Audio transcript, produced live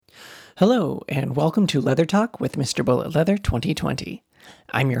Hello, and welcome to Leather Talk with Mr. Bullet Leather 2020.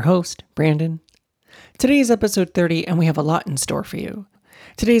 I'm your host, Brandon. Today is episode 30, and we have a lot in store for you.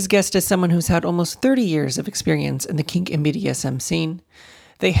 Today's guest is someone who's had almost 30 years of experience in the kink and BDSM scene.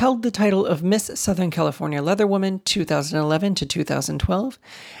 They held the title of Miss Southern California Leatherwoman 2011 to 2012,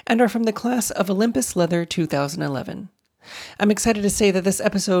 and are from the class of Olympus Leather 2011. I'm excited to say that this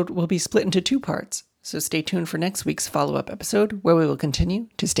episode will be split into two parts, so stay tuned for next week's follow-up episode where we will continue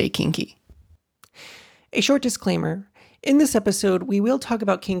to stay kinky. A short disclaimer. In this episode, we will talk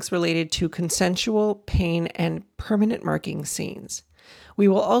about kinks related to consensual, pain, and permanent marking scenes. We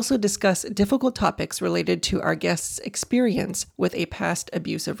will also discuss difficult topics related to our guest's experience with a past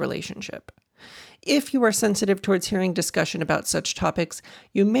abusive relationship. If you are sensitive towards hearing discussion about such topics,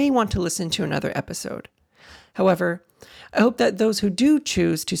 you may want to listen to another episode. However, I hope that those who do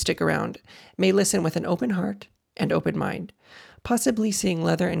choose to stick around may listen with an open heart and open mind, possibly seeing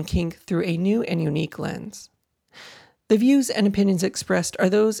leather and kink through a new and unique lens. The views and opinions expressed are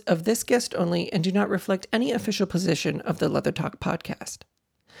those of this guest only and do not reflect any official position of the Leather Talk podcast.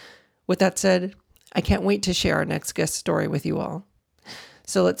 With that said, I can't wait to share our next guest story with you all.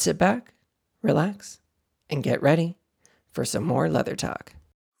 So let's sit back, relax, and get ready for some more Leather Talk.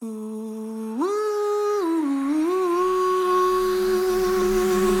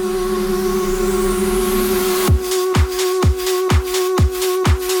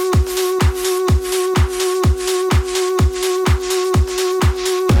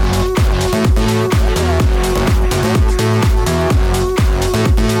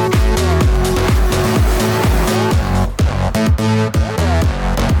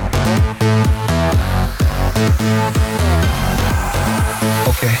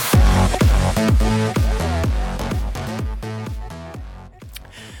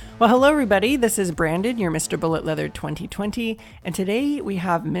 Well, hello, everybody. This is Brandon, your Mr. Bullet Leather 2020, and today we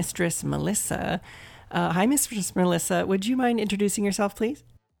have Mistress Melissa. Hi, Mistress Melissa. Would you mind introducing yourself, please?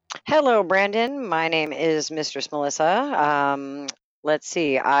 Hello, Brandon. My name is Mistress Melissa. Let's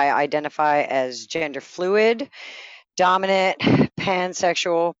see. I identify as gender fluid, dominant,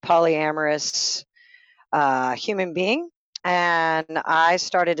 pansexual, polyamorous human being, and I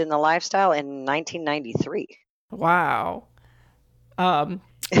started in the lifestyle in 1993. Wow.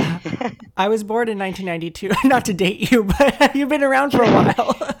 I was born in 1992. Not to date you, but you've been around for a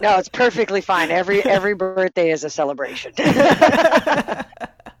while. No, it's perfectly fine. Every birthday is a celebration. That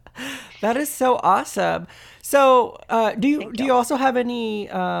is so awesome. So, do you also have any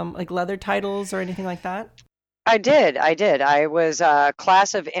like leather titles or anything like that? I did. I was a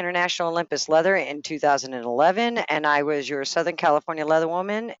class of International Olympus Leather in 2011, and I was your Southern California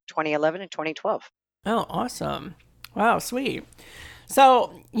Leatherwoman 2011 and 2012. Oh, awesome. Wow, sweet.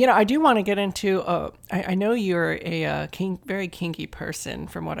 So, I do want to get into, I know you're a very kinky person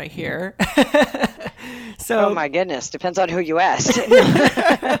from what I hear. So, oh my goodness, depends on who you ask.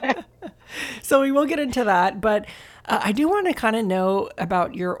 So we will get into that, but I do want to kind of know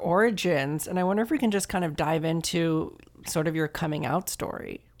about your origins, and I wonder if we can just kind of dive into sort of your coming out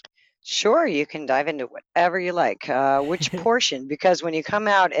story. Sure, you can dive into whatever you like. Which portion? Because when you come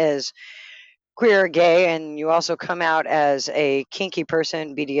out as queer, gay, and you also come out as a kinky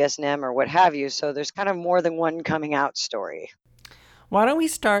person, BDSM or what have you, so there's kind of more than one coming out story. Why don't we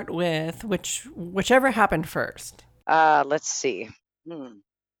start with whichever happened first? Let's see.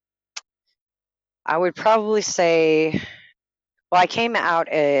 I would probably say, well, I came out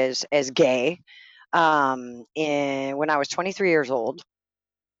as gay when I was 23 years old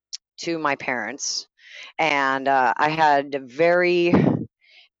to my parents, and I had very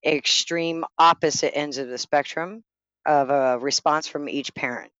extreme opposite ends of the spectrum of a response from each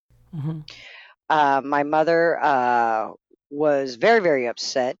parent. Mm-hmm. My mother was very, very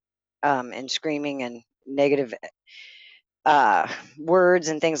upset and screaming and negative words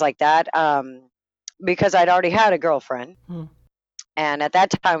and things like that because I'd already had a girlfriend. And at that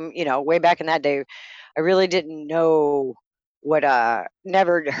time, way back in that day, I really didn't know what,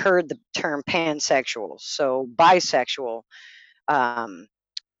 never heard the term pansexual. So bisexual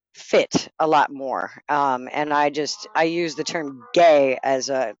fit a lot more. And I use the term gay as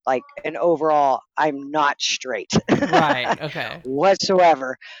an overall, I'm not straight. Right. Okay.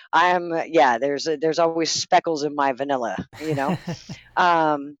 Whatsoever. There's always speckles in my vanilla,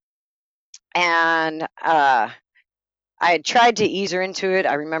 and I had tried to ease her into it.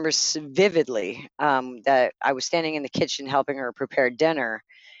 I remember vividly that I was standing in the kitchen helping her prepare dinner,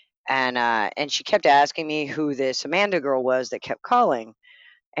 and she kept asking me who this Amanda girl was that kept calling.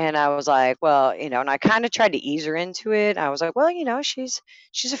 And I was like, well, and I kind of tried to ease her into it. I was like, well, she's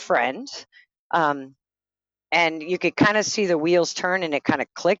a friend. And you could kind of see the wheels turn, and it kind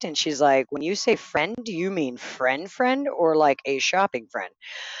of clicked. And she's like, "When you say friend, do you mean friend, or like a shopping friend?"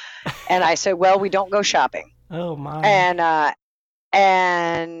 And I said, "Well, we don't go shopping." Oh my.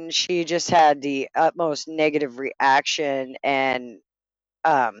 And she just had the utmost negative reaction. And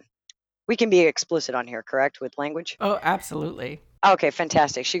um, we can be explicit on here, correct, with language? Oh, absolutely. Okay,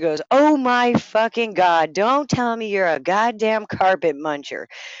 fantastic. She goes, "Oh my fucking God, don't tell me you're a goddamn carpet muncher."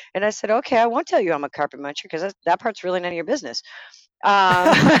 And I said, "Okay, I won't tell you I'm a carpet muncher because that part's really none of your business."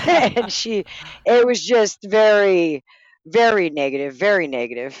 And it was just very, very negative, very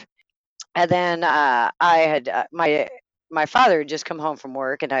negative. And then I had my father had just come home from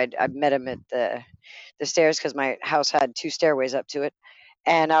work, and I met him at the stairs because my house had two stairways up to it.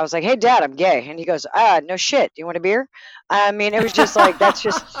 And I was like, "Hey, Dad, I'm gay." And he goes, "No shit. Do you want a beer?" I mean, it was just like, that's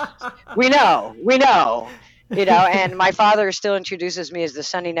just, we know. And my father still introduces me as the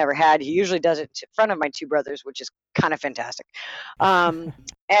son he never had. He usually does it in front of my two brothers, which is kind of fantastic. Um,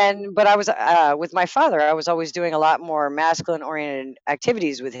 but I was with my father, I was always doing a lot more masculine oriented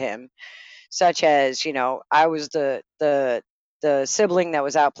activities with him, such as, I was the sibling that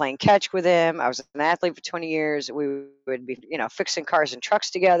was out playing catch with him. I was an athlete for 20 years. We would be, fixing cars and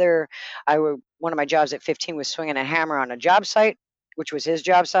trucks together. One of my jobs at 15 was swinging a hammer on a job site, which was his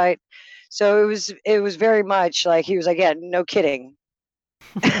job site. So it was very much like he was like, "Yeah, no kidding."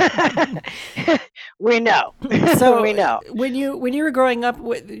 We know. So We know. when you were growing up,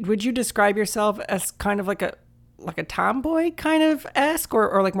 would you describe yourself as kind of like a tomboy kind of esque,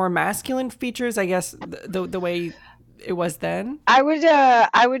 or like more masculine features? I guess the way it was then. I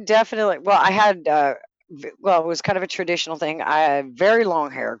would definitely. Well, I had. Well, it was kind of a traditional thing. I had very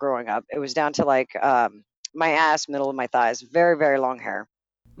long hair growing up. It was down to like my ass, middle of my thighs. Very, very long hair.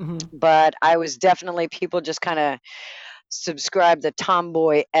 Hmm. But I was definitely, people just kind of subscribe the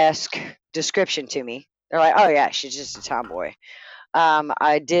tomboy esque description to me. They're like, "Oh yeah, she's just a tomboy."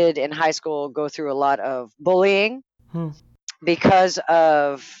 I did in high school go through a lot of bullying Hmm. because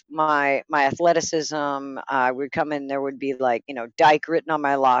of my athleticism. I would come in, there would be like, Dyke written on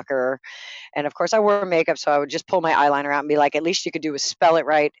my locker. And of course I wore makeup, so I would just pull my eyeliner out and be like, "At least you could do is spell it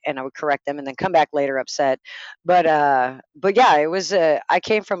right." And I would correct them and then come back later upset. But yeah, it was I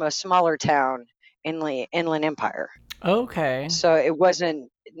came from a smaller town in the Inland Empire. Okay. So it wasn't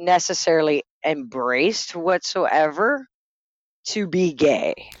necessarily embraced whatsoever to be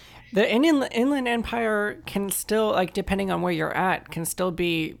gay. The Inland Empire can still, like, depending on where you're at, can still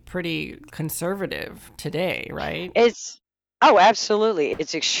be pretty conservative today, right? It's Oh, absolutely.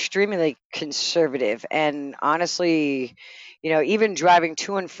 It's extremely conservative. And honestly, even driving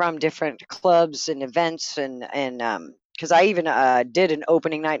to and from different clubs and events, and because I even did an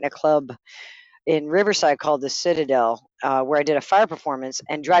opening night in a club in Riverside called the Citadel, where I did a fire performance.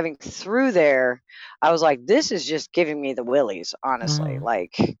 And driving through there, I was like, "This is just giving me the willies, honestly." Hmm.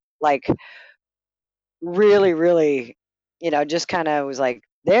 Like really, really, just kind of was like,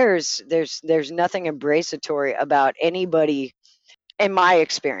 there's nothing embracatory about anybody in my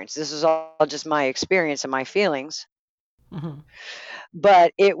experience. This is all just my experience and my feelings. Hmm.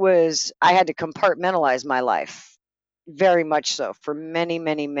 But I had to compartmentalize my life very much so for many,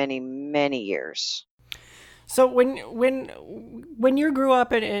 many, many, many years. So when you grew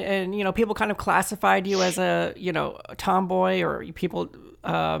up, and people kind of classified you as a tomboy, or people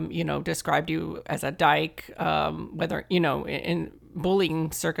described you as a dyke, whether in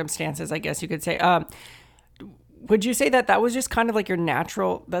bullying circumstances, I guess you could say. Would you say that was just kind of like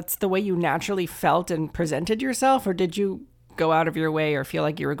that's the way you naturally felt and presented yourself, or did you go out of your way or feel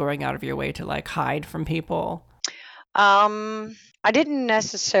like you were going out of your way to like hide from people? I didn't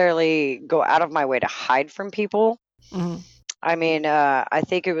necessarily go out of my way to hide from people. Hmm. I mean, I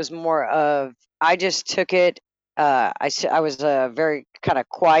think it was more of, I just took it. I was a very kind of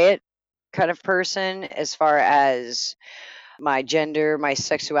quiet kind of person as far as my gender, my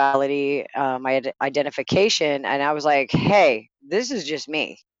sexuality, my identification. And I was like, "Hey, this is just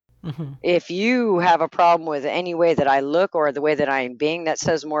me. Hmm. If you have a problem with any way that I look or the way that I am being, that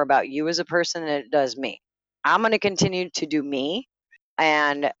says more about you as a person than it does me. I'm going to continue to do me,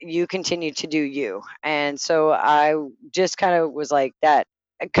 and you continue to do you." And so I just kind of was like that,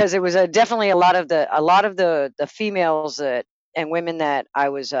 because it was definitely a lot of the females that and women that I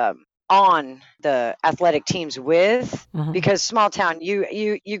was on the athletic teams with, Hmm. because small town,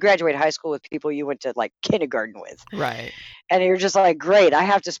 you graduate high school with people you went to like kindergarten with. Right. And you're just like, great, I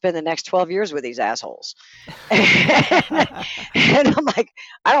have to spend the next 12 years with these assholes. and, I'm like,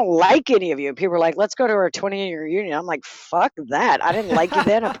 I don't like any of you. And people are like, let's go to our 20-year reunion. I'm like, fuck that. I didn't like you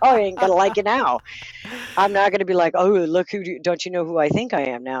then. I probably ain't going to like you now. I'm not going to be like, oh, look, don't you know who I think I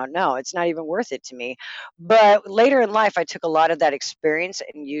am now? No, it's not even worth it to me. But later in life, I took a lot of that experience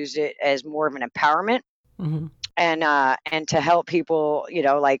and used it as more of an empowerment. Hmm. And to help people,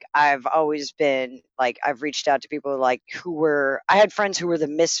 like I've always been like, I've reached out to people like I had friends who were the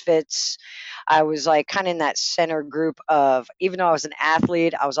misfits. I was like kind of in that center group of, even though I was an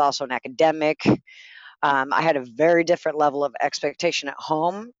athlete, I was also an academic. I had a very different level of expectation at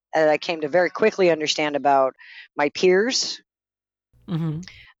home that I came to very quickly understand about my peers. Hmm.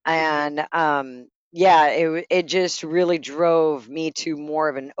 And yeah, it just really drove me to more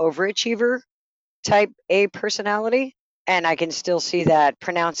of an overachiever type A personality, and I can still see that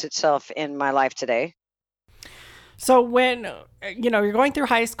pronounce itself in my life today. So when you're going through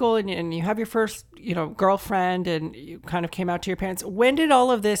high school and you have your first girlfriend and you kind of came out to your parents, when did all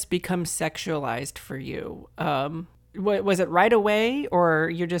of this become sexualized for you? Was it right away,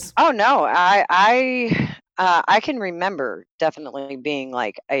 or you're just Oh no, I can remember definitely being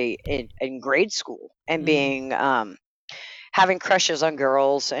like in grade school and mm, being having crushes on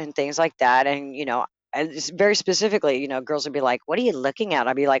girls and things like that. And, and it's very specifically, girls would be like, what are you looking at?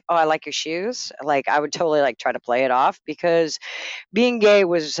 I'd be like, oh, I like your shoes. Like I would totally like try to play it off because being gay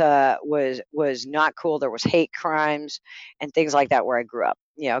was not cool. There was hate crimes and things like that where I grew up.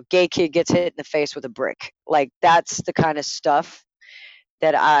 Gay kid gets hit in the face with a brick. Like that's the kind of stuff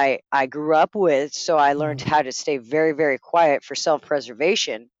that I grew up with. So I learned mm, how to stay very, very quiet for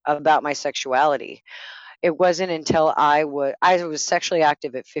self-preservation about my sexuality. It wasn't until I was sexually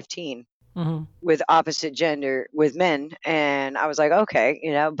active at 15 mm, with opposite gender with men, and I was like,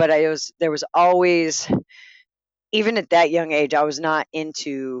 okay, but there was always, even at that young age, I was not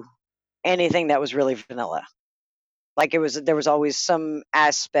into anything that was really vanilla. Like there was always some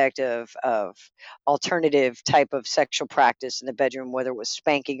aspect of alternative type of sexual practice in the bedroom, whether it was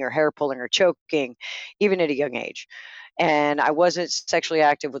spanking or hair pulling or choking, even at a young age. And I wasn't sexually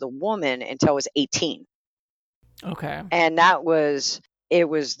active with a woman until I was 18. okay. And that was it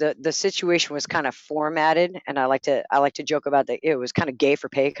was the situation was kind of formatted, and I like to joke about that it was kind of gay for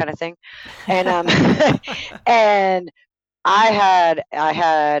pay kind of thing. And and I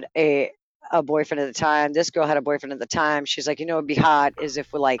had a boyfriend at the time. This girl had a boyfriend at the time. She's like, it'd be hot is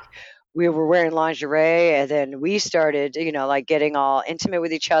if we were wearing lingerie and then we started, like getting all intimate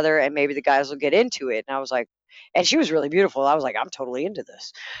with each other and maybe the guys will get into it. And I was like, and she was really beautiful. I was like, I'm totally into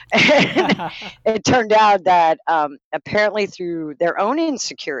this. And it turned out that apparently through their own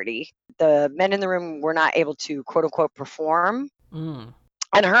insecurity, the men in the room were not able to quote unquote perform, Mm.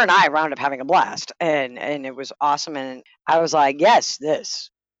 and her and I wound up having a blast, and it was awesome. And I was like, yes, this,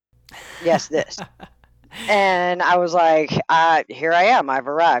 and I was like, here I am, I've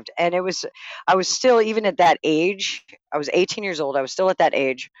arrived. And I was still, even at that age, I was 18 years old. I was still at that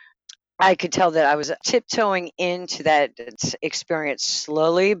age. I could tell that I was tiptoeing into that experience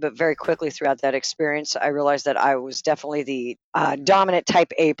slowly, but very quickly throughout that experience, I realized that I was definitely the dominant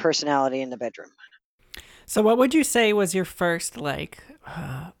type A personality in the bedroom. So what would you say was your first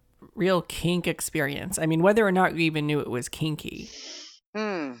real kink experience? I mean, whether or not you even knew it was kinky.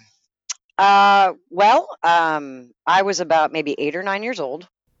 Hmm. Well, I was about maybe 8 or 9 years old,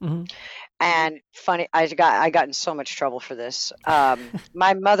 Hmm. and funny, I got in so much trouble for this.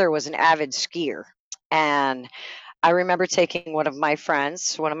 My mother was an avid skier, and I remember taking one of my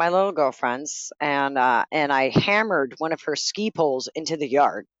little girlfriends, and I hammered one of her ski poles into the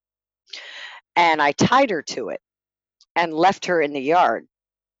yard, and I tied her to it and left her in the yard.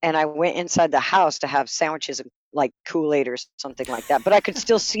 And I went inside the house to have sandwiches and like Kool-Aid or something like that. But I could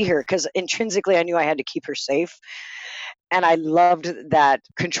still see her because intrinsically I knew I had to keep her safe. And I loved that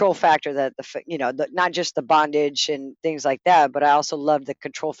control factor that not just the bondage and things like that, but I also loved the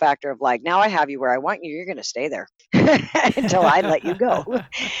control factor of like, now I have you where I want you. You're going to stay there until I let you go.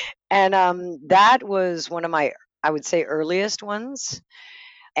 And that was one of my, I would say, earliest ones.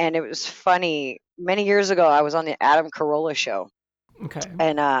 And it was funny. Many years ago, I was on the Adam Carolla show, Okay.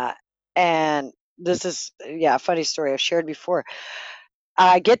 and this is, yeah, a funny story I've shared before.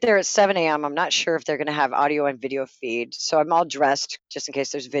 I get there at 7 a.m. I'm not sure if they're going to have audio and video feed, so I'm all dressed just in case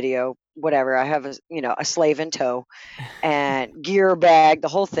there's video, whatever. I have a slave in tow and gear bag, the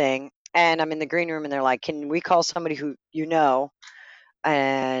whole thing. And I'm in the green room, and they're like, "Can we call somebody who you know?"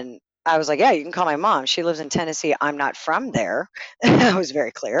 And I was like, yeah, you can call my mom. She lives in Tennessee. I'm not from there. I was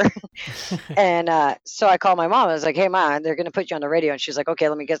very clear. And so I called my mom. I was like, hey, mom, they're going to put you on the radio. And she's like, okay,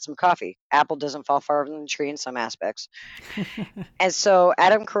 let me get some coffee. Apple doesn't fall far from the tree in some aspects. And so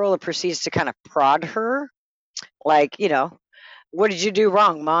Adam Carolla proceeds to kind of prod her, like, what did you do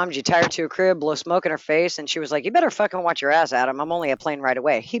wrong, mom? Did you tie her to a crib, blow smoke in her face? And she was like, you better fucking watch your ass, Adam. I'm only a plane ride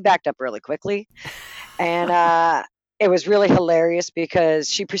away. He backed up really quickly. And it was really hilarious because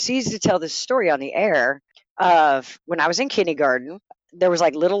she proceeds to tell this story on the air of when I was in kindergarten. There was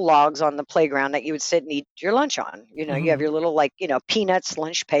like little logs on the playground that you would sit and eat your lunch on. You have your little like, peanuts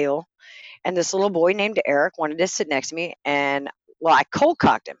lunch pail. And this little boy named Eric wanted to sit next to me. And well, I cold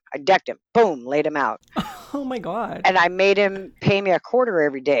cocked him. I decked him. Boom, laid him out. Oh my God. And I made him pay me a quarter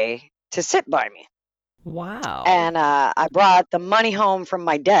every day to sit by me. Wow. And I brought the money home from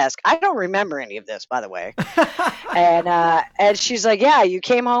my desk. I don't remember any of this, by the way. And she's like, yeah, you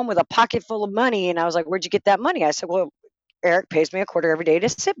came home with a pocket full of money. And I was like, where'd you get that money? I said, well, Eric pays me a quarter every day to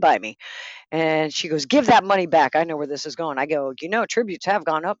sit by me. And she goes, give that money back. I know where this is going. I go, tributes have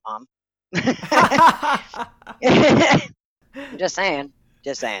gone up, Mom. Just saying.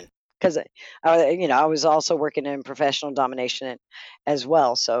 Because I was also working in professional domination as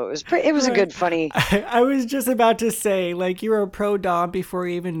well, so it was a Right. good funny. I was just about to say, like, you were a pro dom before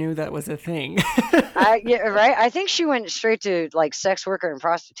you even knew that was a thing. Yeah, right. I think she went straight to like sex worker and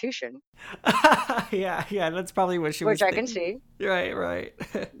prostitution, Yeah, that's probably what she was which I can thinking. see Right.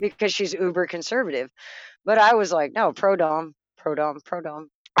 because she's uber conservative. But I was like, no, pro dom, pro dom, pro dom.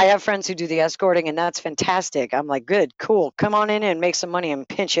 I have friends who do the escorting, and that's fantastic. I'm like, good, cool. Come on in and make some money and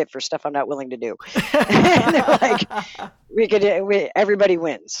pinch it for stuff I'm not willing to do. And they're like, everybody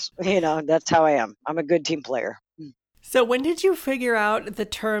wins. That's how I am. I'm a good team player. So when did you figure out the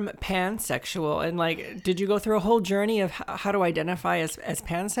term pansexual? And like, did you go through a whole journey of how to identify as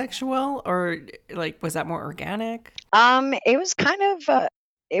pansexual, or like, was that more organic? It was kind of,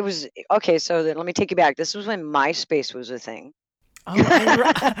 it was okay. So then let me take you back. This was when MySpace was a thing. Oh,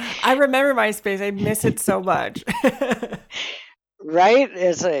 I remember MySpace. I miss it so much. Right?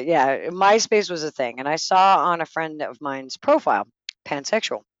 MySpace was a thing, and I saw on a friend of mine's profile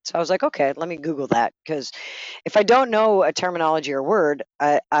pansexual. So I was like, okay, let me Google that because if I don't know a terminology or word,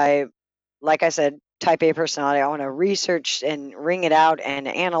 I like I said, type A personality. I want to research and wring it out and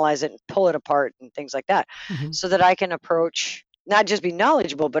analyze it and pull it apart and things like that, Mhm. so that I can approach, not just be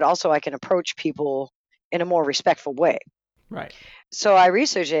knowledgeable, but also I can approach people in a more respectful way. Right. So I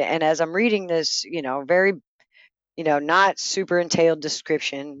researched it, and as I'm reading this, very not super entailed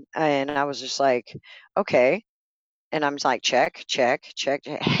description. And I was just like, okay. And I'm just like, check, check, check.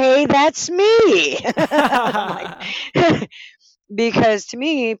 Hey, that's me. I'm like, because to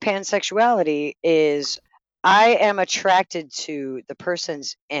me, pansexuality is I am attracted to the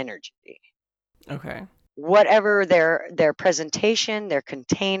person's energy, Okay. whatever their presentation, their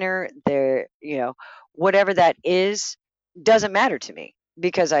container, their whatever that is, doesn't matter to me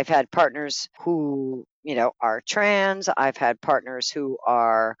because I've had partners who are trans. I've had partners who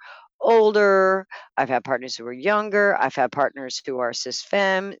are older. I've had partners who are younger. I've had partners who are cis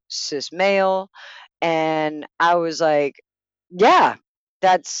femme, cis male, and I was like, yeah,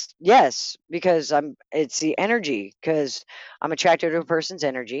 that's yes, because it's the energy, because I'm attracted to a person's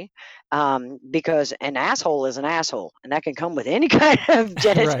energy. Because an asshole is an asshole, and that can come with any kind of Right.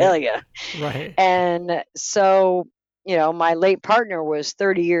 genitalia. Right. And so, my late partner was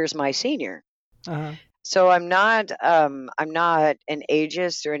 30 years my senior. Uh-huh. So I'm not an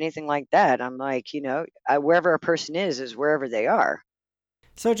ageist or anything like that. I'm like, wherever a person is wherever they are.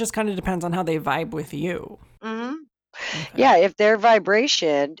 So it just kind of depends on how they vibe with you. Hmm. Okay. Yeah, if their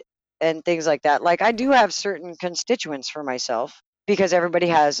vibration and things like that. Like I do have certain constituents for myself because everybody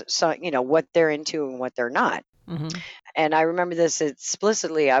has some, what they're into and what they're not. Mm-hmm. And I remember this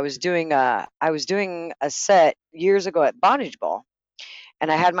explicitly. I was doing a set years ago at Bondage Ball,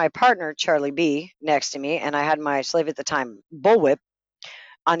 and I had my partner Charlie B next to me, and I had my slave at the time Bullwhip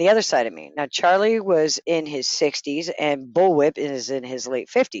on the other side of me. Now Charlie was in his 60s, and Bullwhip is in his late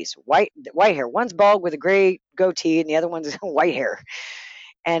 50s. White hair. One's bald with a gray goatee, and the other one's white hair.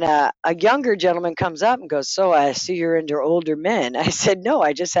 And a younger gentleman comes up and goes, "So I see you're into older men." I said, "No,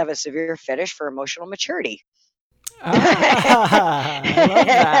 I just have a severe fetish for emotional maturity." Ah, I love and,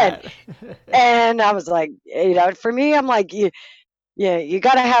 that. and I was like, for me, I'm like, you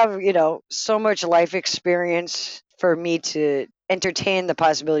got to have, so much life experience for me to entertain the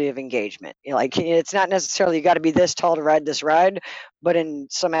possibility of engagement. Like it's not necessarily you got to be this tall to ride this ride, but in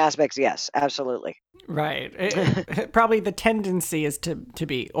some aspects, yes, absolutely. Right. Probably the tendency is to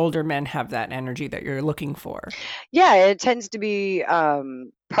be older men have that energy that you're looking for. Yeah, it tends to be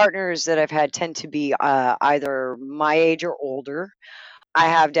partners that I've had tend to be either my age or older. I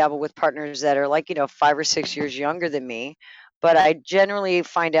have dabbled with partners that are like, 5 or 6 years younger than me, but I generally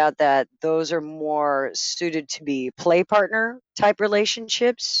find out that those are more suited to be play partner type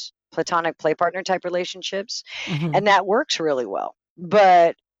relationships, platonic play partner type relationships, Hmm. and that works really well.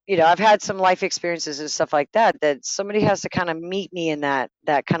 But I've had some life experiences and stuff like that that somebody has to kind of meet me in that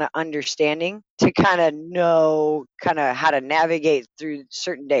kind of understanding to kind of know kind of how to navigate through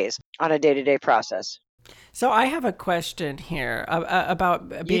certain days on a day-to-day process. So I have a question here about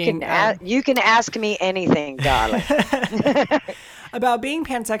You being can you can ask me anything, darling. about being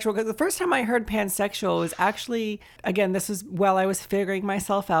pansexual, because the first time I heard pansexual was actually, again, this was while I was figuring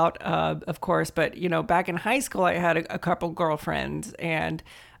myself out, of course, but back in high school I had a couple girlfriends, and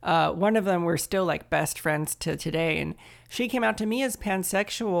one of them were still like best friends to today, and she came out to me as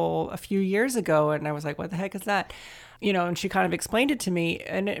pansexual a few years ago, and I was like, what the heck is that? And she kind of explained it to me,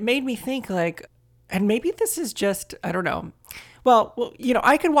 and it made me think like, and maybe this is just, I don't know. Well,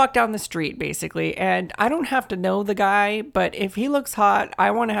 I could walk down the street basically, and I don't have to know the guy, but if he looks hot,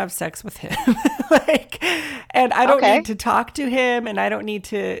 I want to have sex with him. Like, and I don't Okay. need to talk to him, and I don't need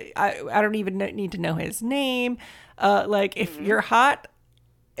to, I don't even need to know his name. Like, if Hmm. you're hot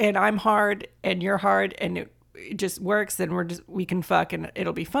and I'm hard and you're hard and it just works, then we can fuck and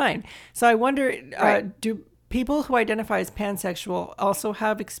it'll be fine. So I wonder, Right. do people who identify as pansexual also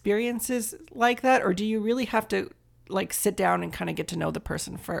have experiences like that, or do you really have to like sit down and kind of get to know the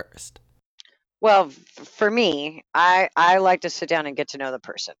person first? Well, for me, I like to sit down and get to know the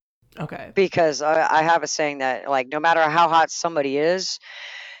person Okay. because I have a saying that like no matter how hot somebody is,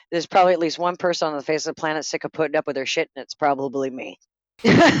 there's probably at least one person on the face of the planet sick of putting up with their shit, and it's probably me.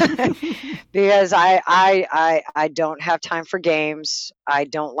 Because I don't have time for games. I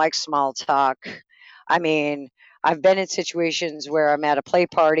don't like small talk. I mean, I've been in situations where I'm at a play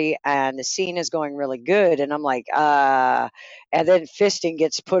party and the scene is going really good, and I'm like, and then fisting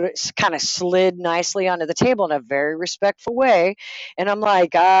gets put kind of slid nicely onto the table in a very respectful way, and I'm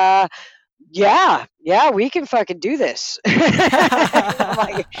like, yeah, yeah, we can fucking do this. I'm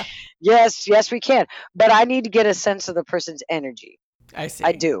like, yes, yes, we can. But I need to get a sense of the person's energy. I I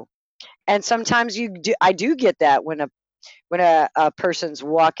see. do. And sometimes I do get that when a person's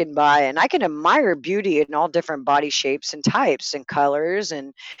walking by, and I can admire beauty in all different body shapes and types and colors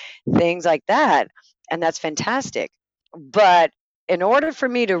and things like that, and that's fantastic. But in order for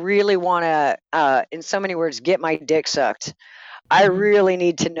me to really want to, in so many words, get my dick sucked, I Hmm. really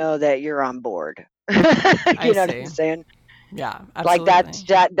need to know that you're on board. I You know what I'm see. saying? Yeah, Like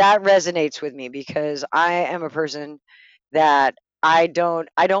absolutely. that resonates with me because I am a person that I don't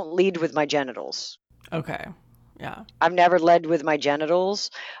lead with my genitals. Okay. Yeah. I've never led with my genitals.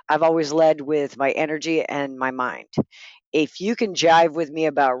 I've always led with my energy and my mind. If you can jive with me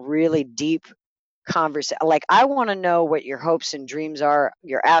about really deep conversation, like I want to know what your hopes and dreams are,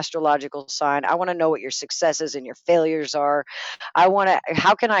 your astrological sign. I want to know what your successes and your failures are.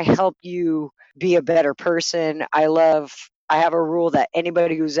 How can I help you be a better person? I have a rule that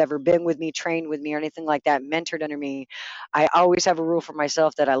anybody who's ever been with me, trained with me, or anything like that, mentored under me, I always have a rule for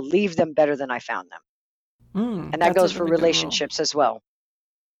myself that I leave them better than I found them. And that That's a goes for really good rule. relationships as well.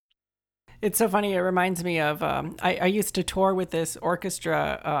 It's so funny. It reminds me of I used to tour with this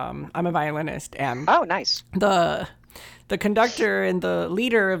orchestra. I'm a violinist, and Oh, nice. the the conductor and the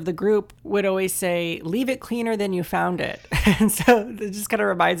leader of the group would always say, "Leave it cleaner than you found it." And so it just kind of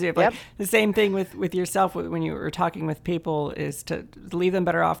reminds me of like Yep. the same thing with yourself when you were talking with people, is to leave them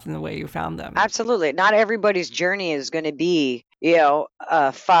better off than the way you found them. Absolutely. Not everybody's journey is going to be,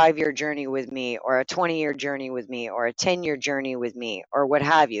 a 5-year journey with me or a 20-year journey with me or a 10-year journey with me or what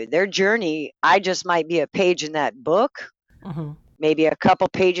have you. Their journey, I just might be a page in that book, Hmm. maybe a couple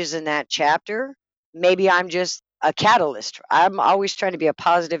pages in that chapter. Maybe I'm just a catalyst. I'm always trying to be a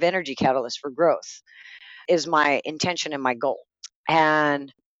positive energy catalyst for growth, is my intention and my goal.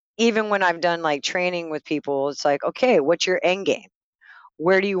 And even when I've done like training with people, it's like, okay, what's your end game?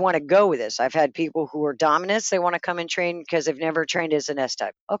 Where do you want to go with this? I've had people who are dominants. They want to come and train because they've never trained as an S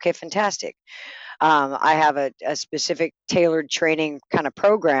type. Okay, fantastic. I have a specific tailored training kind of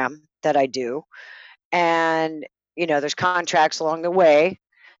program that I do. And, there's contracts along the way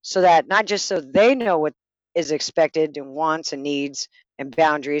so that not just so they know what is expected and wants and needs and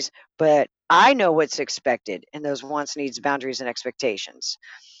boundaries, but I know what's expected in those wants, needs, boundaries, and expectations.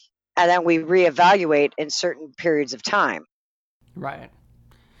 And then we reevaluate in certain periods of time. Right.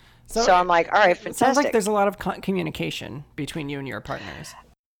 So So I'm like, all right, it sounds like fantastic. there's a lot of communication between you and your partners.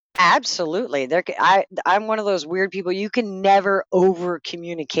 Absolutely. I'm one of those weird people. You can never over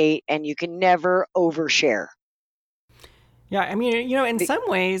communicate and you can never overshare. Yeah, I mean, in Be- some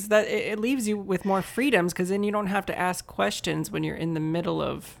ways that it leaves you with more freedoms because then you don't have to ask questions when you're in the middle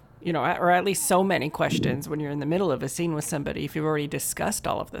of, or at least so many questions when you're in the middle of a scene with somebody if you've already discussed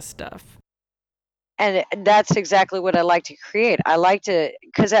all of this stuff. And that's exactly what I like to create. I like to,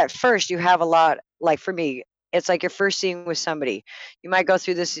 because at first you have a lot, like for me, it's like your first scene with somebody. You might go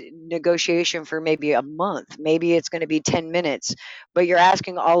through this negotiation for maybe a month, maybe it's going to be 10 minutes, but you're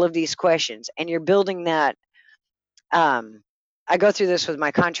asking all of these questions and you're building that. Um, I go through this with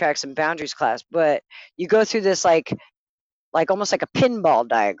my contracts and boundaries class, but you go through this like almost like a pinball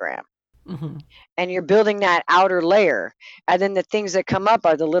diagram, Mm-hmm. and you're building that outer layer, and then the things that come up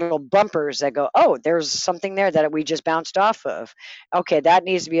are the little bumpers that go, oh, there's something there that we just bounced off of. Okay, that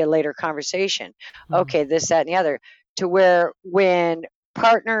needs to be a later conversation. Mm-hmm. Okay, this, that, and the other. To where when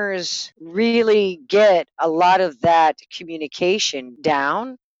partners really get a lot of that communication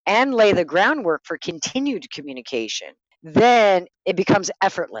down and lay the groundwork for continued communication, then it becomes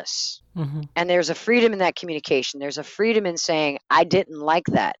effortless. Mm-hmm. And there's a freedom in that communication. There's a freedom in saying, I didn't like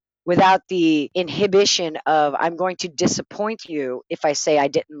that, without the inhibition of, I'm going to disappoint you if I say I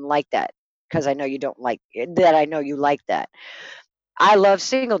didn't like that because I know you don't like that. I know you like that. I love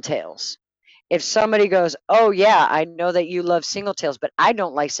single tails. If somebody goes, oh, yeah, I know that you love single tails, but I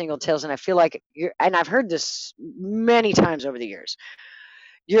don't like single tails. And I feel like and I've heard this many times over the years,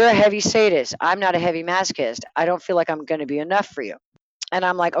 you're a heavy sadist. I'm not a heavy masochist. I don't feel like I'm going to be enough for you. And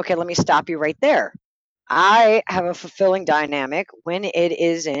I'm like, okay, let me stop you right there. I have a fulfilling dynamic when it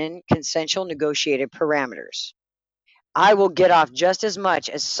is in consensual negotiated parameters. I will get off just as much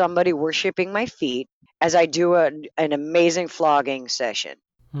as somebody worshiping my feet as I do an amazing flogging session.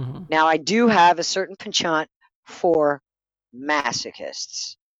 Mm-hmm. Now, I do have a certain penchant for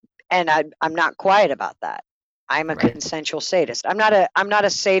masochists, and I'm not quiet about that. I'm a Right. consensual sadist. I'm not a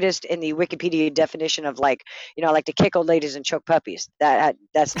sadist in the Wikipedia definition of, like, I like to kick old ladies and choke puppies.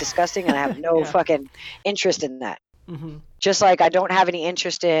 That's disgusting, and I have no Yeah. fucking interest in that. Mm-hmm. Just like I don't have any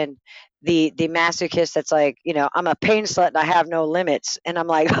interest in the masochist that's like, I'm a pain slut and I have no limits, and I'm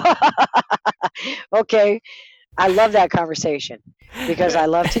like, okay, I love that conversation because I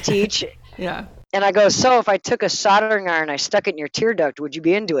love to teach. Yeah. And I go, so if I took a soldering iron, I stuck it in your tear duct, would you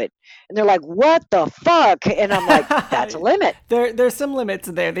be into it? And they're like, what the fuck? And I'm like, that's a limit. There's some limits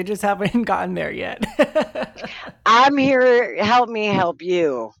there. They just haven't gotten there yet. I'm here. Help me help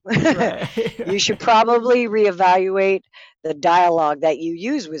you. Right. You should probably reevaluate the dialogue that you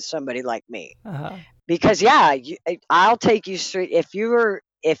use with somebody like me. Uh-huh. Because yeah, I'll take you straight. If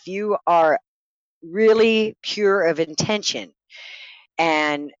you are really pure of intention,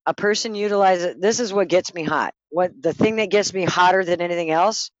 and a person utilizes, this is what gets me hot. What the thing that gets me hotter than anything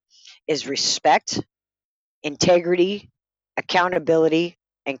else is respect, integrity, accountability,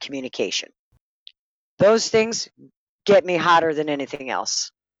 and communication. Those things get me hotter than anything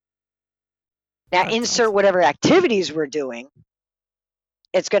else. Now, That's insert awesome. whatever activities we're doing,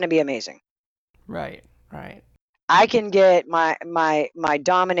 it's going to be amazing. Right. Right. I can get my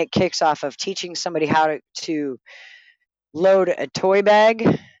dominant kicks off of teaching somebody how to load a toy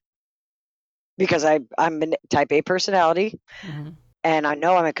bag, because I'm a type A personality, Mm-hmm. and I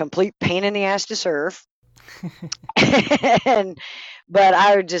know I'm a complete pain in the ass to serve. and but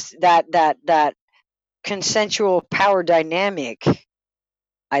I would just, that consensual power dynamic,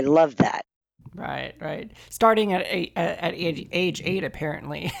 I love that. Right, right. Starting at age 8,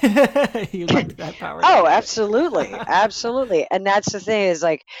 apparently, you liked that power Oh, dynamic. absolutely, absolutely. And that's the thing, is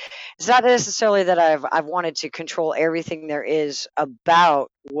like, it's not necessarily that I've wanted to control everything there is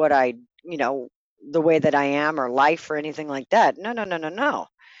about what you know, the way that I am, or life, or anything like that. No, no, no, no, no.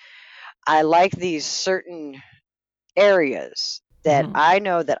 I like these certain areas that Hmm. I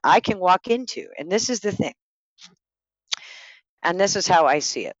know that I can walk into. And this is the thing. And this is how I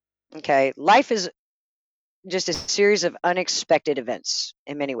see it. Okay. Life is just a series of unexpected events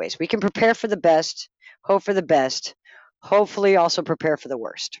in many ways. We can prepare for the best, hope for the best, hopefully also prepare for the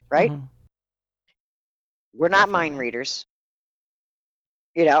worst, right? Hmm. We're not mind Definitely. readers.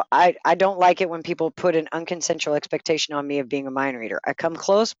 I don't like it when people put an unconsensual expectation on me of being a mind reader. I come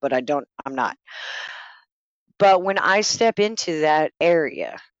close, but I'm not. But when I step into that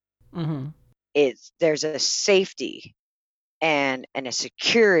area, Hmm. there's a safety and a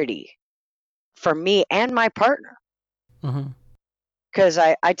security for me and my partner. Hmm. Because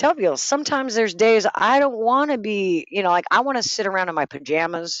I tell people, sometimes there's days I don't want to be, like, I want to sit around in my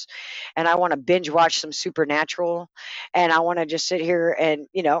pajamas and I want to binge watch some Supernatural, and I want to just sit here and,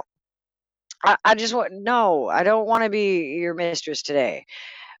 I just want, no, I don't want to be your mistress today.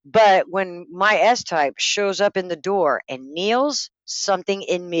 But when my S type shows up in the door and kneels, something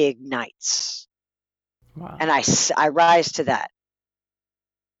in me ignites. Wow. And I rise to that.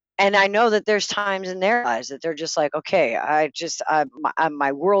 And I know that there's times in their lives that they're just like, okay,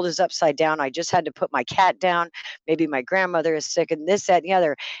 my world is upside down. I just had to put my cat down. Maybe my grandmother is sick and this, that, and the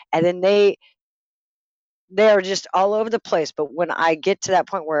other. And then they're just all over the place. But when I get to that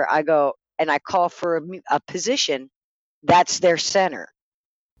point where I go and I call for a position, that's their center.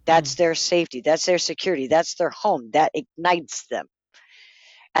 Mm. That's their safety. That's their security. That's their home. That ignites them.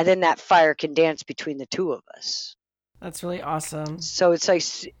 And then that fire can dance between the two of us. That's really awesome. So it's like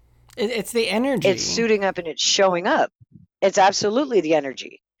It's the it's energy. suiting up and it's showing up. It's absolutely the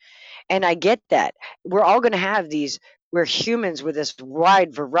energy. And I get that. We're all going to have these, we're humans with this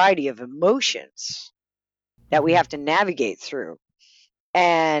wide variety of emotions that we Hmm. have to navigate through.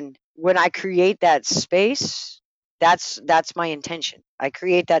 And when I create that space, that's my intention. I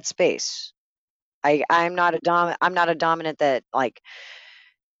create that space. I'm not a dominant that like,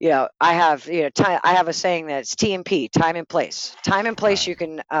 I have, time, I have a saying that it's TMP, time and place. Time and place,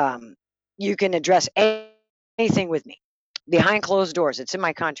 Right. you can address anything with me. Behind closed doors, it's in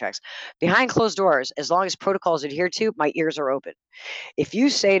my contracts. Behind closed doors, as long as protocol is adhered to, my ears are open. If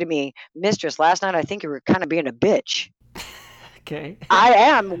you say to me, Mistress, last night I think you were kind of being a bitch, Okay. I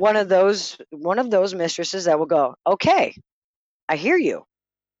am one of those mistresses that will go, okay, I hear you.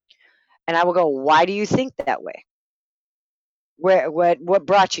 And I will go, why do you think that way? What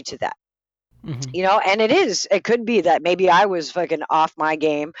brought you to that? Hmm. And it could be that maybe I was fucking off my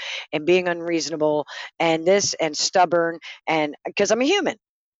game and being unreasonable and this and stubborn, and because I'm a human.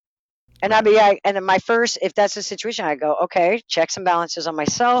 And Right. and in my first, if that's the situation, I go, okay, checks and balances on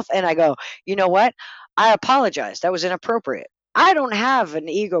myself. And I go, you know what? I apologize. That was inappropriate. I don't have an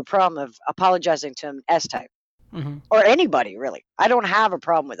ego problem of apologizing to an S type Hmm. or anybody really. I don't have a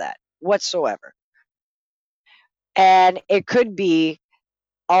problem with that whatsoever. And it could be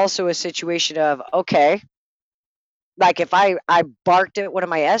also a situation of, okay, like if I barked at one of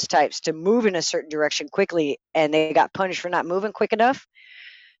my S types to move in a certain direction quickly and they got punished for not moving quick enough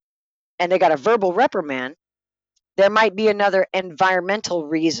and they got a verbal reprimand, there might be another environmental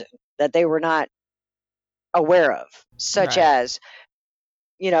reason that they were not aware of, such Right. as,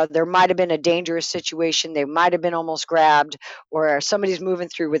 there might have been a dangerous situation. They might have been almost grabbed, or somebody's moving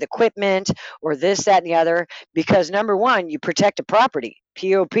through with equipment, or this, that, and the other. Because number one, you protect a property,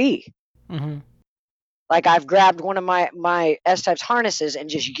 POP. Hmm. Like I've grabbed one of my S types harnesses and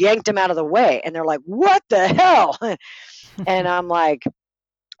just yanked them out of the way, and they're like, "What the hell?" And I'm like,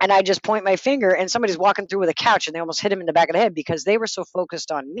 and I just point my finger, and somebody's walking through with a couch, and they almost hit him in the back of the head because they were so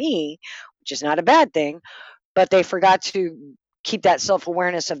focused on me, which is not a bad thing, but they forgot to keep that self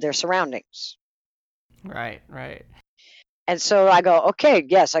awareness of their surroundings. Right. Right. And so I go, okay,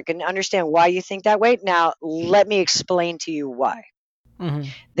 yes, I can understand why you think that way. Now let me explain to you why. Hmm.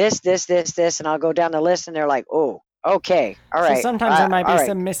 This, and I'll go down the list, and they're like, oh, okay, all So right, sometimes there might all be right.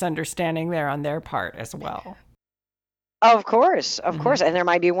 some misunderstanding there on their part as well. Of Hmm. course, and there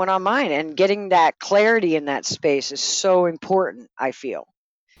might be one on mine. And getting that clarity in that space is so important. I feel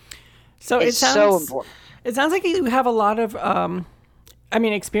So it's so important. it sounds like you have a lot of I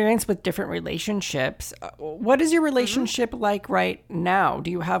mean, experience with different relationships. What is your Hmm. relationship like right now? Do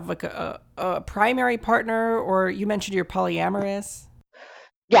you have like a primary partner, or you mentioned you're polyamorous?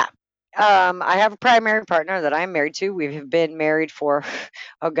 Yeah. I have a primary partner that I'm married to. We have been married for,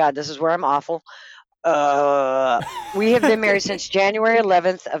 oh God, this is where I'm awful. Uh, we have been married Okay. since January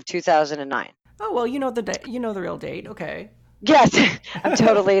 11th of 2009. Oh well, you know the you know the real date. Okay. Yes, I'm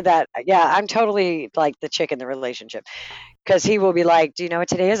totally that. Yeah, I'm totally like the chick in the relationship because he will be like, "Do you know what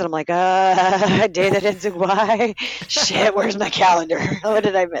today is?" And I'm like, day that ends in Y. Shit, where's my calendar? What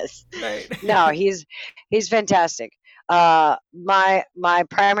did I miss?" Right. No, he's fantastic. My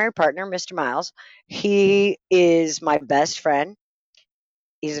primary partner, Mr. Miles, he is my best friend.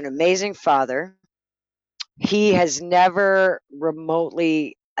 He's an amazing father. He has never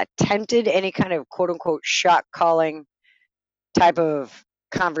remotely attempted any kind of quote unquote shot calling type of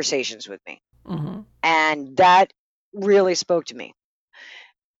conversations with me. Hmm. And that really spoke to me.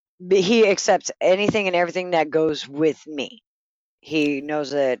 But he accepts anything and everything that goes with me. He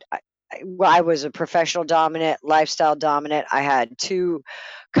knows that I was a professional dominant, lifestyle dominant. I had two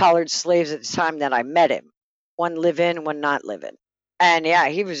collared slaves at the time that I met him. One live in, one not live in. And yeah,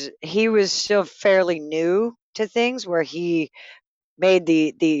 he was still fairly new to things where he made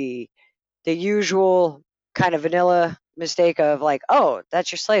the usual kind of vanilla mistake of like, "Oh,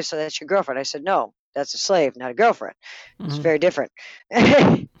 that's your slave, so that's your girlfriend." I said, "No, that's a slave, not a girlfriend." It's Hmm. very different.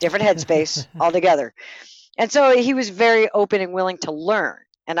 Different headspace altogether. And so he was very open and willing to learn,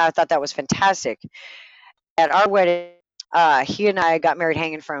 and I thought that was fantastic. At our wedding, he and I got married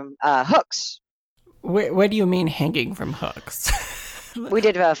hanging from hooks. What do you mean hanging from hooks? We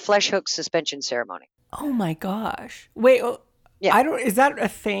did a flesh hook suspension ceremony. Oh my gosh. Wait, Yeah. I don't, is that a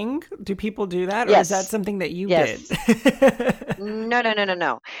thing? Do people do that? Or is that Yes. something that you did? Yes. No, no, no, no,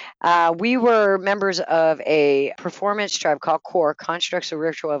 no. We were members of a performance tribe called CORE, Constructs of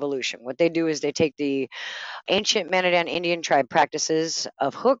Ritual Evolution. What they do is they take the ancient Manadan Indian tribe practices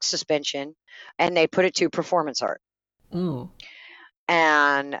of hook suspension and they put it to performance art. Mm.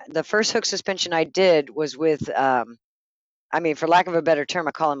 And the first hook suspension I did was with, I mean, for lack of a better term,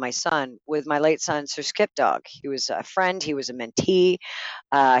 I call him my son, with my late son, Sir Skip Dog. He was a friend, he was a mentee.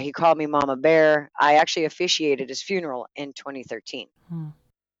 He called me Mama Bear. I actually officiated his funeral in 2013. Mm.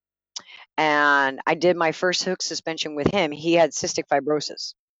 And I did my first hook suspension with him. He had cystic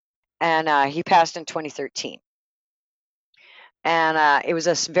fibrosis, and he passed in 2013. And it was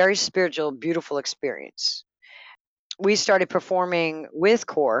a very spiritual, beautiful experience. We started performing with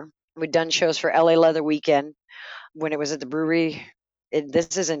CORE. We'd done shows for LA Leather Weekend when it was at the brewery.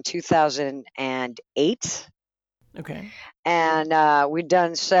 This is in 2008. Okay. And we'd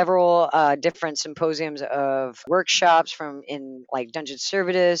done several different symposiums of workshops from in like Dungeon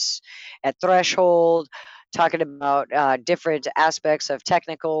Servatus, at Threshold, talking about different aspects of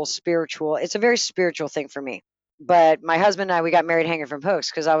technical, spiritual. It's a very spiritual thing for me. But my husband and I, we got married hanging from hooks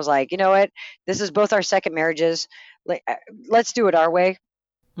because I was like, you know what? This is both our second marriages. Let's do it our way.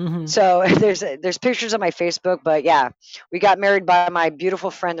 Mm-hmm. So there's pictures on my Facebook, but yeah, we got married by my beautiful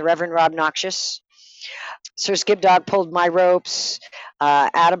friend, the Reverend Rob Noxious. Sir Skip Dog pulled my ropes.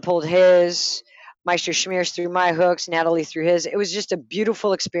 Adam pulled his. Meister Schmears threw my hooks. Natalie threw his. It was just a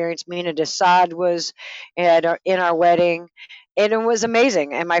beautiful experience. Mina Desad was in our wedding, and it was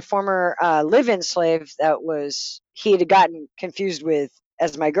amazing. And my former live-in slave, he had gotten confused with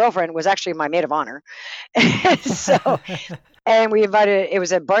as my girlfriend, was actually my maid of honor. So, and we invited. It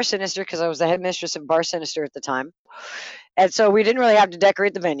was at Bar Sinister because I was the headmistress of Bar Sinister at the time, and so we didn't really have to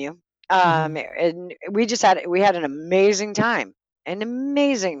decorate the venue. And we had an amazing time. An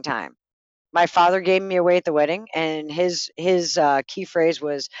amazing time. My father gave me away at the wedding, and his key phrase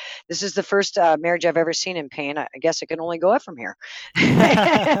was, "This is the first marriage I've ever seen in pain. I guess it can only go up from here."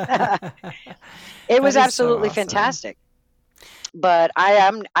 It was That is so absolutely awesome. fantastic. But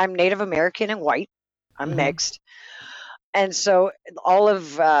I'm Native American and white. I'm Mm-hmm. mixed, and so all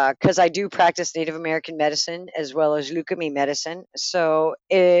of because I do practice Native American medicine as well as Lukumi medicine, so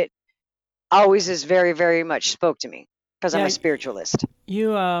it always is very, very much spoke to me because I'm a Yeah, spiritualist.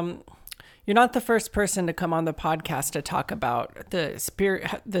 you you're not the first person to come on the podcast to talk about the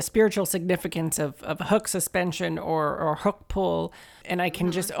spiritual significance of hook suspension or hook pull, and I can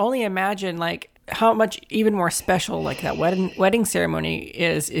Hmm. just only imagine like how much even more special like that wedding ceremony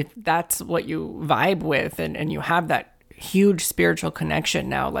is if that's what you vibe with and you have that huge spiritual connection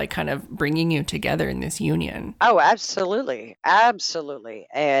now like kind of bringing you together in this union. Oh, absolutely, absolutely.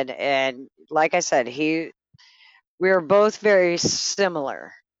 And like I said, we are both very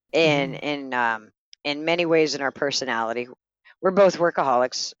similar in Mm-hmm. in many ways in our personality. We're both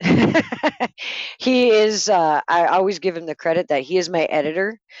workaholics. He is. I always give him the credit that he is my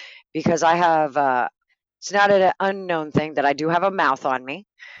editor because I have. It's not an unknown thing that I do have a mouth on me.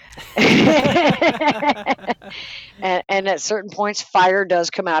 And at certain points fire does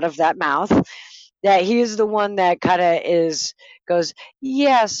come out of that mouth, that he is the one that kind of is goes,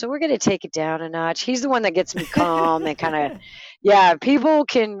 yeah, so we're going to take it down a notch. He's the one that gets me calm and kind of, yeah, people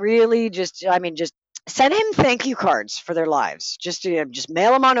can really just, I mean, just send him thank you cards for their lives, just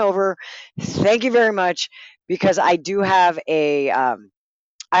mail them on over. Thank you very much, because I have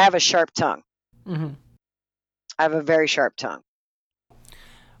a sharp tongue. Mm-hmm. I have a very sharp tongue.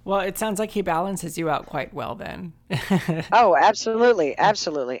 Well, it sounds like he balances you out quite well then. Oh, absolutely,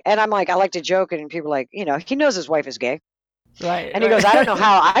 absolutely. And I'm like, I like to joke, and people are like, he knows his wife is gay, Right, and he goes, right. I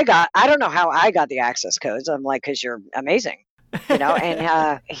don't know how I got the access codes. I'm like, because you're amazing,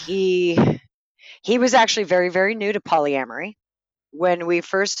 And he was actually very, very new to polyamory. When we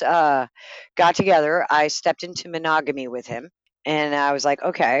first got together, I stepped into monogamy with him, and I was like,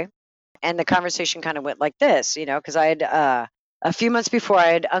 okay. And the conversation kind of went like this, because I had a few months before I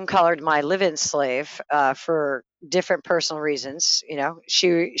had uncollared my live-in slave for different personal reasons.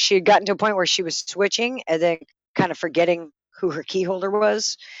 She had gotten to a point where she was switching and then kind of forgetting who her key holder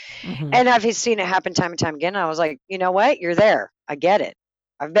was. Mm-hmm. And I've seen it happen time and time again. I was like, you know what? You're there. I get it.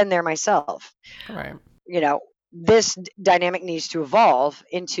 I've been there myself. Right. You know, this dynamic needs to evolve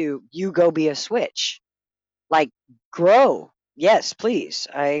into you go be a switch. Like, grow. Yes, please.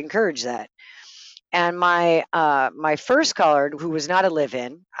 I encourage that. And my first caller, who was not a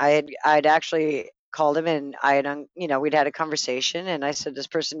live-in, I'd actually called him, and I had we'd had a conversation, and I said, this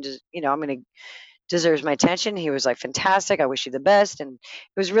person just I'm going to deserves my attention. He was like, fantastic. I wish you the best. And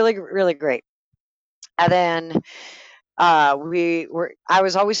it was really, really great. And then I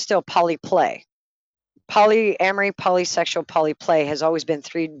was always still poly play. Polyamory, polysexual, polyplay has always been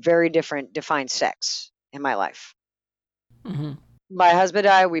three very different defined sex in my life. Mm-hmm. My husband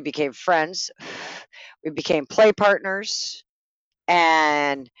and I, we became friends. We became play partners.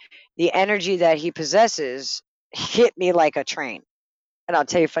 And the energy that he possesses hit me like a train. And I'll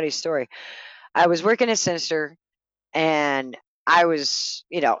tell you a funny story. I was working at Sinister, and I was,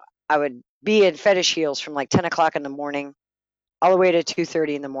 I would be in fetish heels from like 10 o'clock in the morning all the way to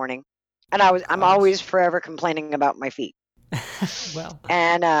 2:30 in the morning. And I'm Gosh. always forever complaining about my feet. Well,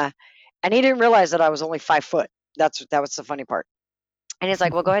 And he didn't realize that I was only 5 foot. That was the funny part. And he's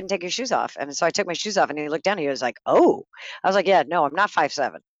like, "Well, go ahead and take your shoes off." And so I took my shoes off, and he looked down, and he was like, "Oh." I was like, "Yeah, no, I'm not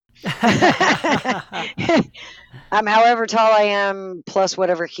 5'7". I'm however tall I am plus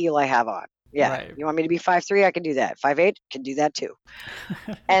whatever heel I have on. Yeah. Right. You want me to be 5'3"? I can do that. 5'8"? Can do that too.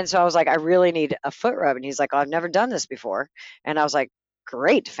 And so I was like, "I really need a foot rub." And he's like, "Oh, I've never done this before." And I was like,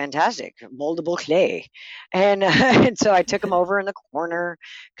 "Great, fantastic, moldable clay." And so I took him over in the corner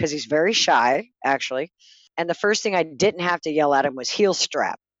because he's very shy, actually. And the first thing I didn't have to yell at him was heel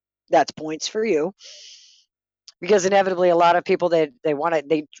strap. That's points for you. Because inevitably a lot of people they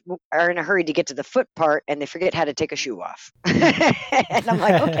are in a hurry to get to the foot part, and they forget how to take a shoe off. And I'm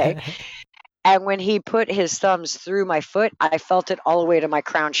like, okay. And when he put his thumbs through my foot, I felt it all the way to my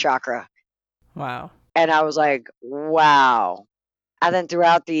crown chakra. Wow. And I was like, wow. And then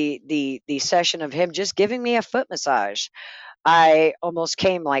throughout the session of him just giving me a foot massage, I almost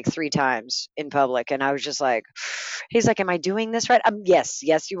came like 3 times in public, and I was just like, he's like, "Am I doing this right?" Yes,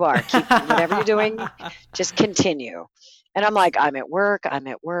 you are. Keep whatever you're doing, just continue. And I'm like, I'm at work. Oh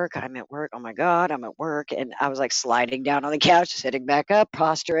my God, I'm at work. And I was like sliding down on the couch, sitting back up,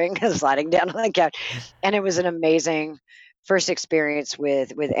 posturing, sliding down on the couch. And it was an amazing first experience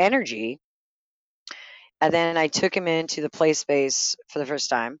with energy. And then I took him into the play space for the first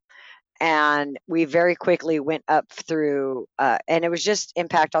time, and we very quickly went up through and it was just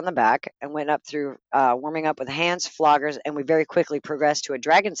impact on the back, and went up through warming up with hands, floggers, and we very quickly progressed to a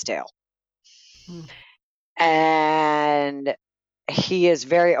dragon's tail. Hmm. And he is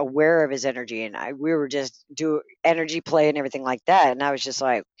very aware of his energy, and we were just do energy play and everything like that, and I was just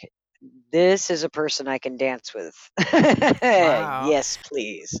like, this is a person I can dance with. Wow. Yes,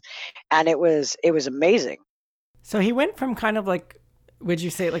 please. And it was amazing. So he went from kind of like, would you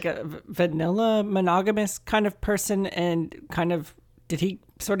say like a vanilla monogamous kind of person, and kind of, did he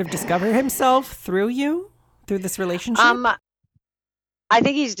sort of discover himself through this relationship? I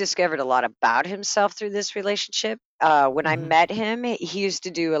think he's discovered a lot about himself through this relationship. When I met him, he used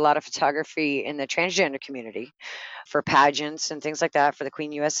to do a lot of photography in the transgender community for pageants and things like that for the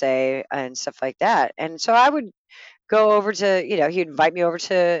Queen USA and stuff like that. And so I would go over to, he'd invite me over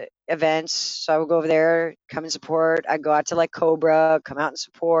to events. So I would go over there, come and support. I'd go out to like Cobra, come out and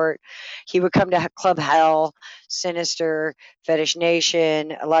support. He would come to Club Hell, Sinister, Fetish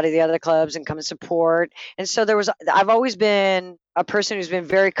Nation, a lot of the other clubs, and come and support. And so I've always been a person who's been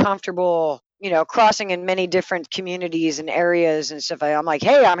very comfortable, crossing in many different communities and areas and stuff. I'm like,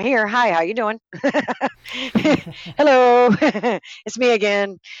 "Hey, I'm here. Hi, how you doing?" "Hello." "It's me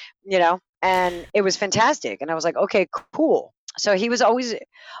again," and it was fantastic. And I was like, okay, cool. So he was always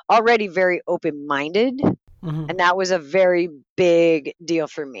already very open-minded, and that was a very big deal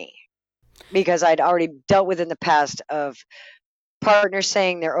for me, because I'd already dealt with in the past of partners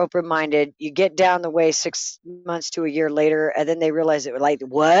saying they're open-minded. You get down the way 6 months to a year later, and then they realize it, like,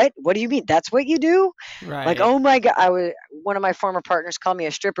 what do you mean that's what you do? Right. Like, oh my God. One of my former partners called me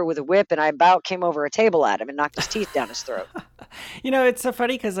a stripper with a whip, and I about came over a table at him and knocked his teeth down his throat. It's so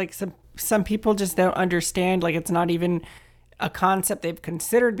funny because like some people just don't understand, like it's not even a concept they've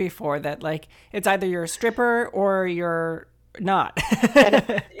considered before, that like it's either you're a stripper or you're not.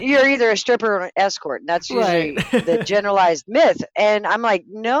 And you're either a stripper or an escort, and that's usually Right. the generalized myth. And I'm like,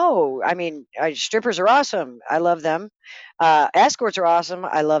 no, I mean, strippers are awesome. I love them. Escorts are awesome.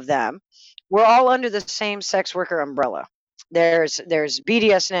 I love them. We're all under the same sex worker umbrella. There's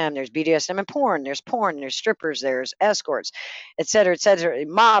BDSM, there's BDSM and porn, there's strippers, there's escorts, et cetera,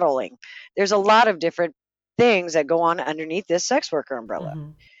 modeling. There's a lot of different things that go on underneath this sex worker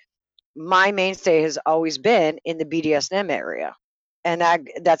umbrella. My mainstay has always been in the BDSM area, and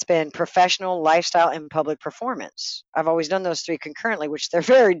that's been professional, lifestyle, and public performance. I've always done those three concurrently, which they're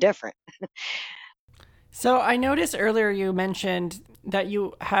very different. So I noticed earlier you mentioned that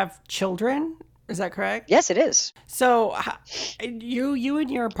you have children. Is that correct? Yes, it is. So you and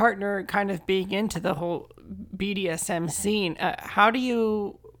your partner kind of being into the whole BDSM scene, how do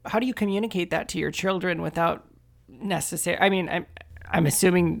you how do you communicate that to your children without necessary? I mean, I'm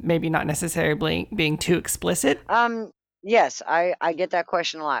assuming maybe not necessarily being too explicit. Yes, I get that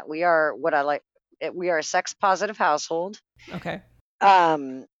question a lot. We are what I like. We are a sex positive household. Okay.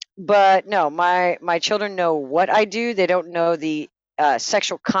 Um, but no, my children know what I do. They don't know the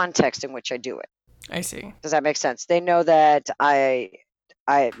sexual context in which I do it. I see. Does that make sense? They know that my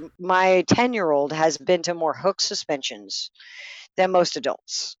 10-year-old has been to more hook suspensions than most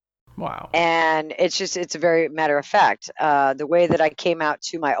adults. Wow. And it's a very matter of fact. The way that I came out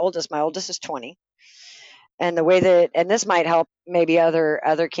to my oldest is 20. And the way that, and this might help maybe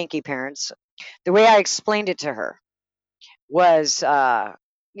other kinky parents, the way I explained it to her was,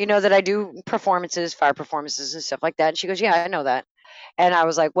 that I do performances, fire performances and stuff like that. And she goes, "Yeah, I know that." And I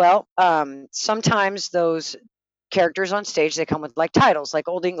was like, "Well, sometimes those characters on stage, they come with like titles, like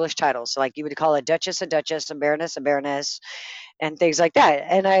old English titles. So, like you would call a duchess, a baroness, and things like that."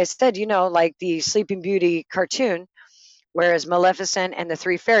 And I said, like the Sleeping Beauty cartoon, whereas Maleficent and the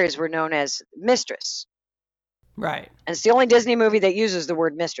Three Fairies were known as mistress. Right. And it's the only Disney movie that uses the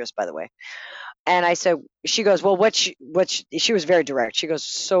word mistress, by the way. And I said, she goes, "Well, she was very direct. She goes,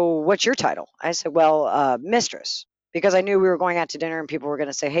 "So what's your title?" I said, "Well, mistress," because I knew we were going out to dinner and people were going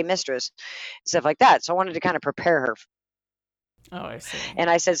to say, "Hey, mistress," stuff like that. So I wanted to kind of prepare her. Oh, I see. And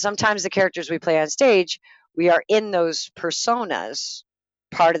I said, sometimes the characters we play on stage, we are in those personas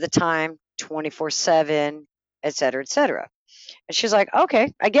part of the time, 24/7, et cetera, et cetera. And she's like,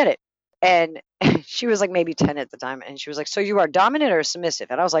 "Okay, I get it." And she was like maybe 10 at the time. And she was like, "So you are dominant or submissive?"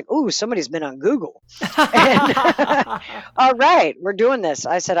 And I was like, "Ooh, somebody's been on Google." And all right, we're doing this.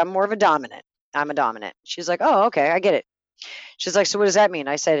 I said, "I'm more of a dominant. I'm a dominant." She's like, "Oh, okay, I get it." She's like, "So what does that mean?"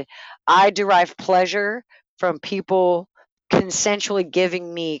 I said, "I derive pleasure from people consensually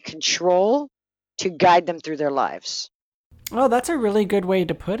giving me control to guide them through their lives." Oh, that's a really good way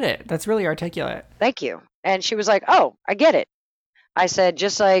to put it. That's really articulate. Thank you. And she was like, "Oh, I get it." I said,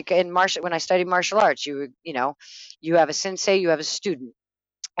 just like when I studied martial arts, you have a sensei, you have a student.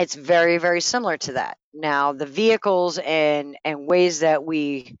 It's very, very similar to that. Now, the vehicles and ways that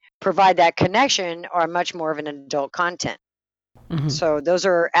we provide that connection are much more of an adult content. Mm-hmm. So those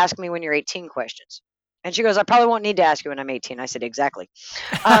are ask me when you're 18 questions. And she goes, "I probably won't need to ask you when I'm 18. I said, "Exactly."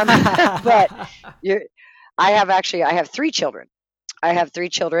 But I have 3 children. I have 3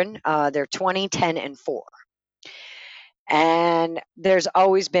 children. They're 20, 10, and 4. And there's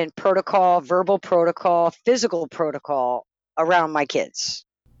always been protocol, verbal protocol, physical protocol around my kids.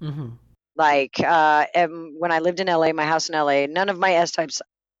 Mm-hmm. Like, and when I lived in LA, my house in LA, none of my S types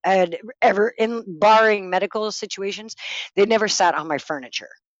had ever, barring medical situations, they never sat on my furniture.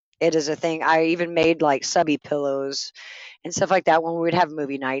 It is a thing. I even made like subby pillows and stuff like that when we would have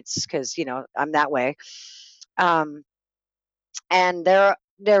movie nights because, I'm that way. And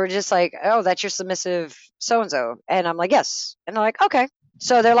they were just like, "Oh, that's your submissive so and so," and I'm like, "Yes," and they're like, "Okay."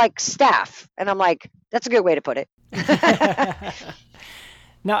 So they're like staff, and I'm like, "That's a good way to put it."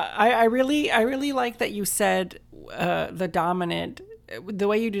 Now, I really like that you said the dominant, the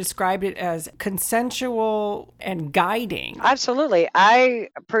way you described it as consensual and guiding. Absolutely. I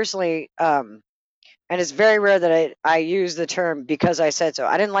personally, and it's very rare that I use the term "because I said so."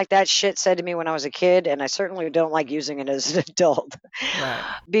 I didn't like that shit said to me when I was a kid, and I certainly don't like using it as an adult. Right.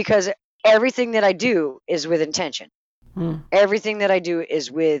 Because everything that I do is with intention. Everything that I do is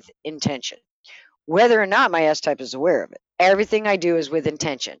with intention. Whether or not my S type is aware of it, everything I do is with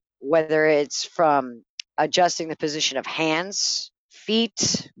intention. Whether it's from adjusting the position of hands,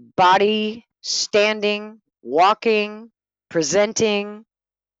 feet, body, standing, walking, presenting,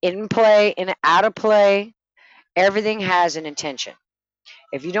 in play, and out of play, everything has an intention.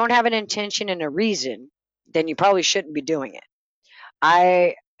 If you don't have an intention and a reason, then you probably shouldn't be doing it.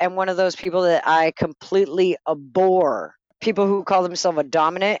 I am one of those people that I completely abhor people who call themselves a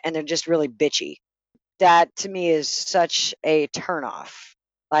dominant and they're just really bitchy. That to me is such a turnoff.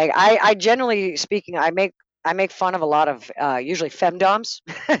 Like I generally speaking, I make fun of a lot of usually femdoms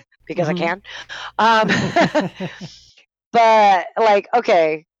because I can. But like,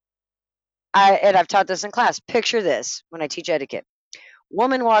 okay, I've taught this in class. Picture this when I teach etiquette.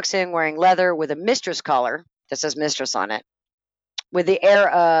 Woman walks in wearing leather with a mistress collar that says mistress on it, with the air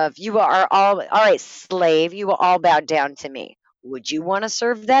of, "You are all right, slave, you will all bow down to me. Would you want to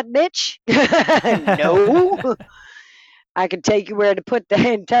serve that bitch?" No. I can take you where to put that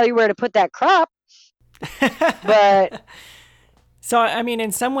and tell you where to put that crop. But so, I mean,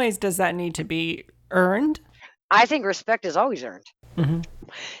 in some ways, does that need to be earned? I think respect is always earned. Mm-hmm.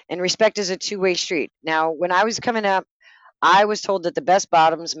 And respect is a two-way street. Now, when I was coming up, I was told that the best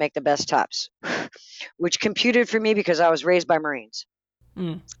bottoms make the best tops, which computed for me because I was raised by Marines.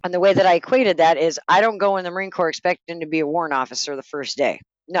 Mm. And the way that I equated that is I don't go in the Marine Corps expecting to be a warrant officer the first day.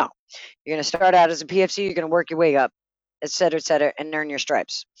 No, you're going to start out as a PFC, you're going to work your way up, et cetera, and earn your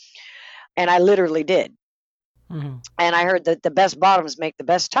stripes. And I literally did. Mm-hmm. And I heard that the best bottoms make the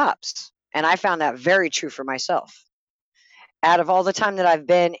best tops. And I found that very true for myself. Out of all the time that I've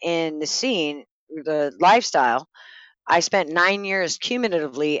been in the scene, the lifestyle, I spent 9 years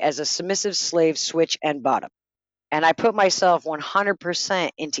cumulatively as a submissive slave, switch, and bottom. And I put myself 100%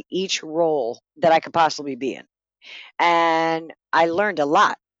 into each role that I could possibly be in. And I learned a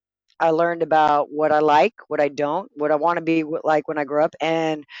lot. I learned about what I like, what I don't, what I want to be like when I grow up,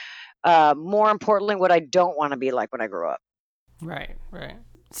 and more importantly, what I don't want to be like when I grow up. Right, right.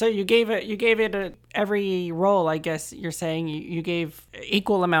 So you gave it every role, I guess you're saying you gave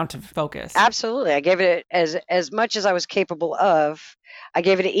equal amount of focus. Absolutely. I gave it as much as I was capable of. I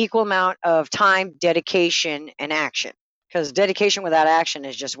gave it an equal amount of time, dedication, and action. Because dedication without action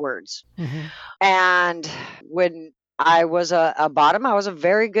is just words. Mm-hmm. And when I was a bottom, I was a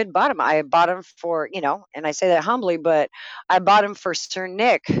very good bottom. I bottomed for, and I say that humbly, but I bottomed for Sir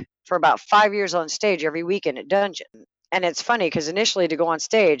Nick for about 5 years on stage every weekend at Dungeon. And it's funny because initially to go on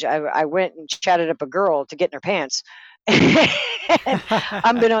stage, I went and chatted up a girl to get in her pants. And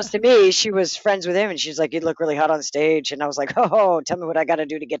unbeknownst to me, she was friends with him, and she's like, "You look really hot on stage." And I was like, "Oh, tell me what I got to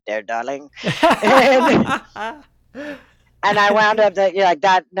do to get there, darling." And I wound up like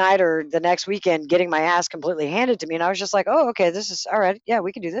that night or the next weekend getting my ass completely handed to me, and I was just like, "Oh, okay, this is all right. Yeah,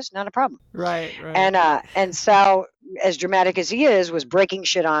 we can do this. Not a problem." Right, right. And Sal, as dramatic as he is, was breaking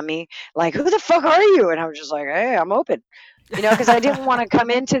shit on me, like, "Who the fuck are you?" And I was just like, "Hey, I'm open," because I didn't want to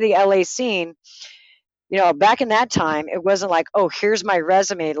come into the LA scene. Back in that time, it wasn't like, "Oh, here's my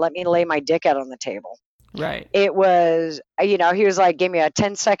resume. Let me lay my dick out on the table." Right. It was, he was like, gave me a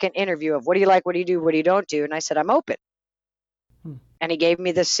 10-second interview of what do you like, what do you do, what do you don't do, and I said, "I'm open." And he gave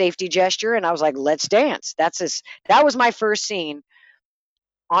me this safety gesture, and I was like, "Let's dance." That was my first scene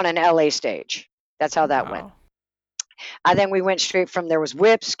on an LA stage. That's how that went. Wow. And then we went straight from there was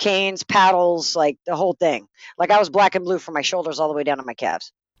whips, canes, paddles, like the whole thing. Like I was black and blue from my shoulders all the way down to my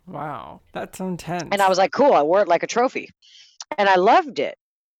calves. Wow. That's intense. And I was like, cool, I wore it like a trophy. And I loved it.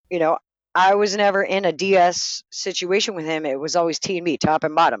 I was never in a DS situation with him. It was always T and me, top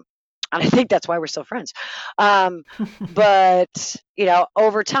and bottom. And I think that's why we're still friends. But,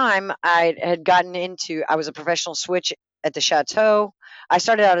 over time, I had gotten I was a professional switch at the Chateau. I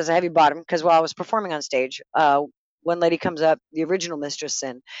started out as a heavy bottom because while I was performing on stage, one lady comes up, the original mistress,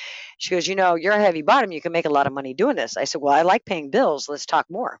 and she goes, "You're a heavy bottom. You can make a lot of money doing this." I said, "Well, I like paying bills. Let's talk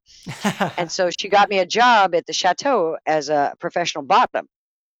more." And so she got me a job at the Chateau as a professional bottom.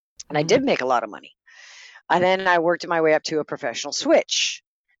 And I did make a lot of money. And then I worked my way up to a professional switch.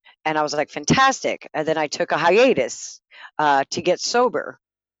 And I was like, fantastic. And then I took a hiatus to get sober.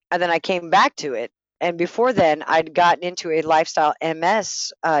 And then I came back to it. And before then, I'd gotten into a lifestyle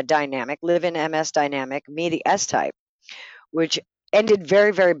MS dynamic, live in MS dynamic, me the S type, which ended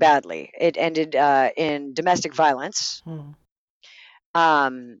very, very badly. It ended in domestic violence.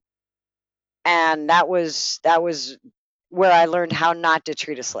 And that was where I learned how not to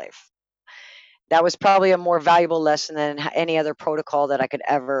treat a slave. That was probably a more valuable lesson than any other protocol that I could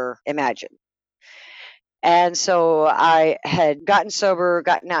ever imagine. And so I had gotten sober,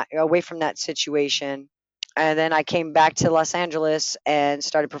 gotten away from that situation. And then I came back to Los Angeles and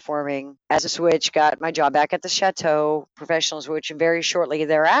started performing as a switch, got my job back at the Chateau, professional switch. And very shortly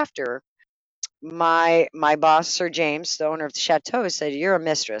thereafter, my boss, Sir James, the owner of the Chateau, said, "You're a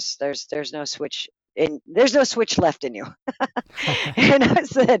mistress. There's no switch there's no switch left in you." And I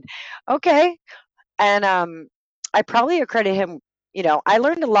said, "Okay." And I probably accredit him. I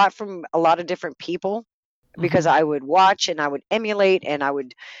learned a lot from a lot of different people because I would watch and I would emulate and I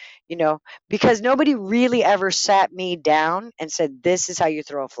would, because nobody really ever sat me down and said, "This is how you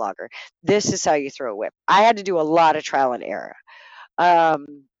throw a flogger. This is how you throw a whip." I had to do a lot of trial and error.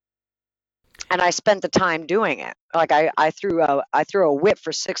 And I spent the time doing it. Like I threw a whip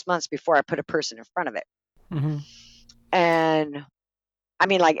for 6 months before I put a person in front of it. And I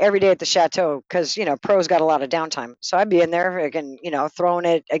mean, like every day at the Chateau, because pros got a lot of downtime. So I'd be in there again, throwing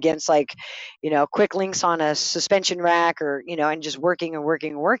it against like, quick links on a suspension rack, or and just working and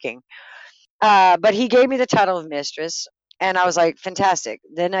working and working. But he gave me the title of mistress, and I was like, fantastic.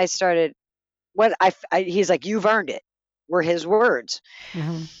 Then I started. He's like, "You've earned it," were his words.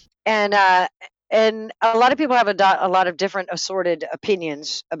 And a lot of people have a lot of different assorted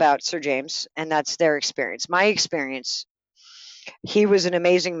opinions about Sir James, and that's their experience. My experience. He was an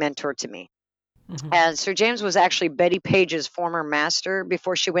amazing mentor to me. And Sir James was actually Betty Page's former master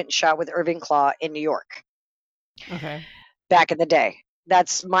before she went and shot with Irving Klaw in New York. Okay. Back in the day.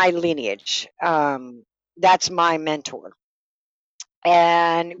 That's my lineage. That's my mentor.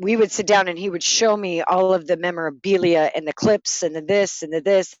 And we would sit down and he would show me all of the memorabilia and the clips and the this and the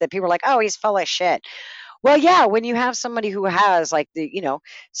this that people were like, oh, he's full of shit. Well, yeah, when you have somebody who has like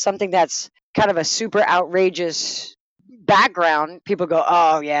something that's kind of a super outrageous background, people go,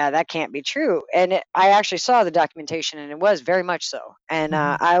 "Oh, yeah, that can't be true." And I actually saw the documentation, and it was very much so. And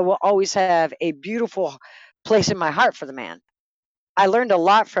Hmm. I will always have a beautiful place in my heart for the man. I learned a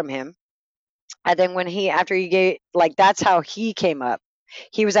lot from him. And then after he gave, like, that's how he came up.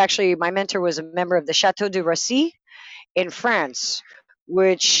 He was actually my mentor was a member of the Chateau de Roissy in France,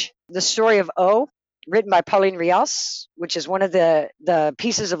 which the story of O, written by Pauline Rios, which is one of the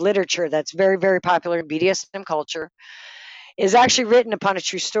pieces of literature that's very, very popular in BDSM culture, is actually written upon a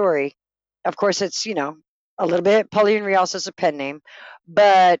true story. Of course, it's, a little bit Pauline Rios is a pen name,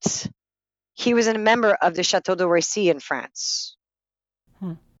 but he was a member of the Chateau de Roissy in France.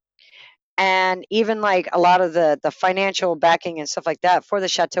 Hmm. And even like a lot of the financial backing and stuff like that for the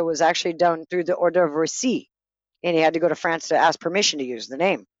chateau was actually done through the Order of Roissy, and he had to go to France to ask permission to use the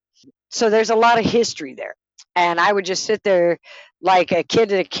name. So there's a lot of history there. And I would just sit there like a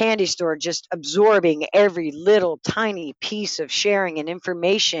kid at a candy store, just absorbing every little tiny piece of sharing and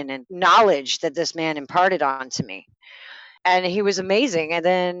information and knowledge that this man imparted onto me. And he was amazing. And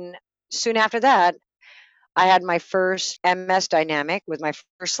then soon after that, I had my first MS dynamic with my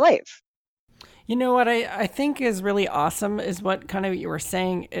first slave. You know what I think is really awesome is what kind of you were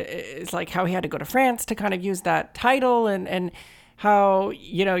saying is like how he had to go to France to kind of use that title and how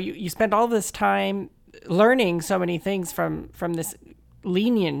you spend all this time learning so many things from this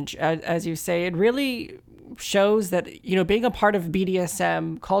lineage as you say. It really shows that being a part of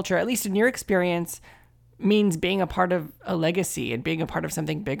BDSM culture, at least in your experience, means being a part of a legacy and being a part of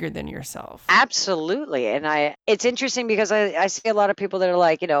something bigger than yourself. Absolutely. And it's interesting because I see a lot of people that are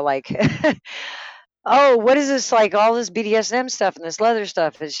like, like, oh, what is this, like all this BDSM stuff and this leather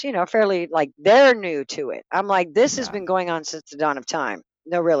stuff is, fairly like they're new to it. I'm like, this has Yeah. been going on since the dawn of time.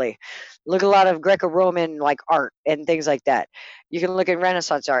 No, really. Look at a lot of Greco-Roman like art and things like that. You can look at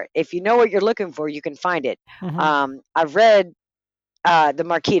Renaissance art. If you know what you're looking for, you can find it. Hmm. I've read the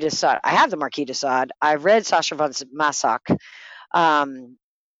Marquis de Sade. I have the Marquis de Sade. I've read Sasha von Massock. Um,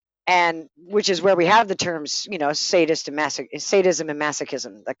 and which is where we have the terms, sadism and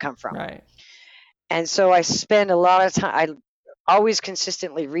masochism that come from. Right. And so I spend a lot of time. I always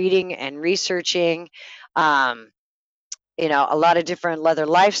consistently reading and researching, um, a lot of different leather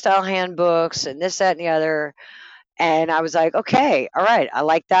lifestyle handbooks and this, that, and the other. And I was like, okay, all right, I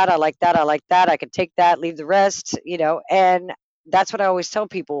like that. I like that. I like that. I can take that, leave the rest, And that's what I always tell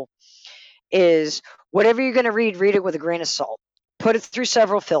people is whatever you're going to read it with a grain of salt. Put it through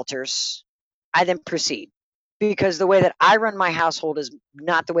several filters. I then proceed because the way that I run my household is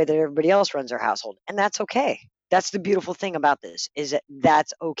not the way that everybody else runs their household, and that's okay. That's the beautiful thing about this is that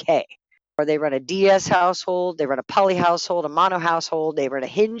that's okay. Or they run a DS household, they run a poly household, a mono household, they run a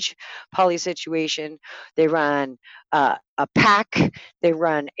hinge poly situation, they run a pack, they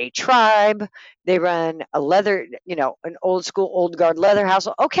run a tribe, they run a leather, an old school, old guard leather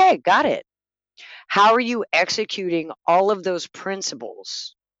household. Okay, got it. How are you executing all of those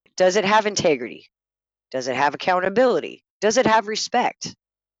principles? Does it have integrity? Does it have accountability? Does it have respect?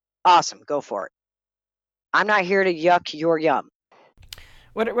 Awesome, go for it. I'm not here to yuck your yum.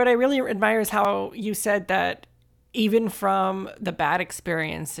 What I really admire is how you said that even from the bad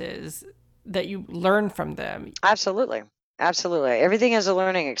experiences that you learn from them. Absolutely. Absolutely. Everything is a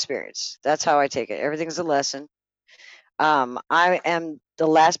learning experience. That's how I take it. Everything's a lesson. I am the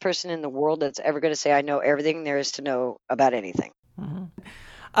last person in the world that's ever going to say I know everything there is to know about anything. Mhm.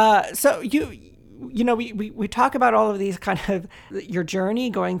 So we talk about all of these kind of your journey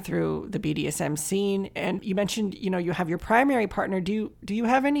going through the BDSM scene, and you mentioned you have your primary partner. Do you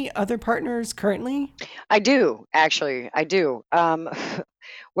have any other partners currently? I do, actually. I do.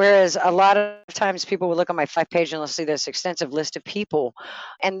 Whereas a lot of times people will look on my 5 page and they'll see this extensive list of people,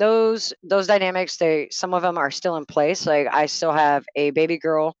 and those dynamics, some of them are still in place. Like I still have a baby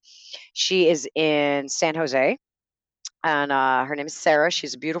girl. She is in San Jose, and her name is Sarah.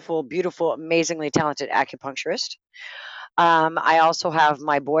 She's a beautiful, beautiful, amazingly talented acupuncturist. I also have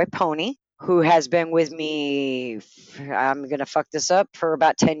my boy Pony, who has been with me. I'm gonna fuck this up for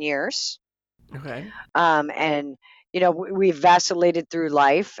about 10 years. Okay. And we've vacillated through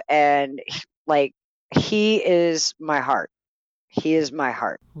life, and like he is my heart. He is my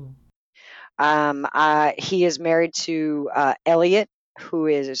heart. Hmm. He is married to Elliot, who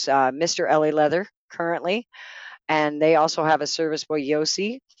is Mr. LA Leather currently, and they also have a service boy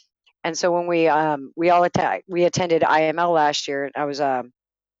Yossi. And so when we attended IML last year, I was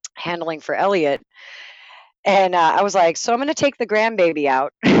handling for Elliot, and I was like, so I'm going to take the grandbaby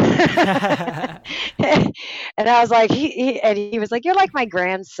out. And I was like, and he was like, you're like my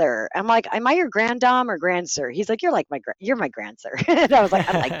grandsir. I'm like, am I your granddom or grandsir? He's like, you're my grandsir. And I was like,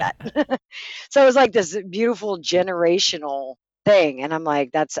 I like that. So it was like this beautiful generational thing. And I'm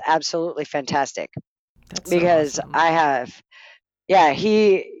like, that's absolutely fantastic That's so because awesome. I have, yeah,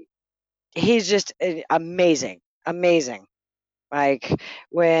 he's just amazing, amazing. Like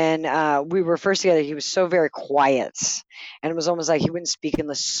when we were first together, he was so very quiet, and it was almost like he wouldn't speak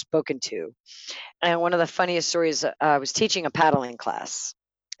unless spoken to. And one of the funniest stories, I was teaching a paddling class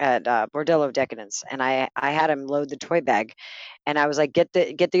at Bordello Decadence, and I had him load the toy bag, and I was like, get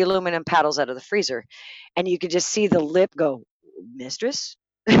the aluminum paddles out of the freezer, and you could just see the lip go, mistress.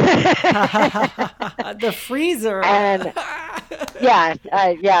 The freezer. And yeah,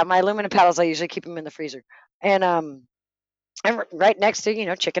 yeah, my aluminum paddles, I usually keep them in the freezer, and right next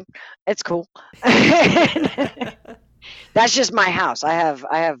to chicken. It's cool. That's just my house. I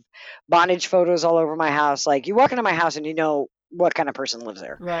have bondage photos all over my house. Like you walk into my house and you know what kind of person lives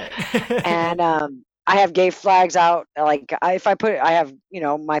there. Right. And I have gay flags out. Like if I put, I have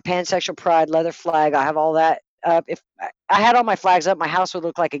my pansexual pride leather flag. I have all that up. If I had all my flags up, my house would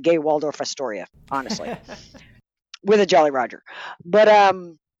look like a gay Waldorf Astoria, honestly, with a Jolly Roger. But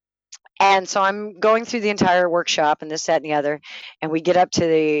and so I'm going through the entire workshop and this, that, and the other, and we get up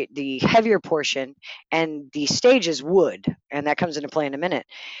to the heavier portion, and the stage is wood, and that comes into play in a minute.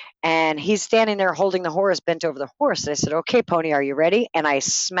 And he's standing there holding the horse, bent over the horse. And I said, "Okay, Pony, are you ready?" And I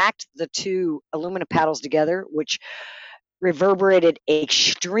smacked the two aluminum paddles together, which reverberated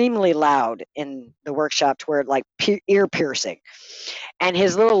extremely loud in the workshop to where like ear piercing. And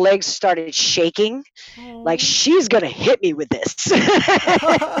his little legs started shaking, like Oh. she's gonna hit me with this.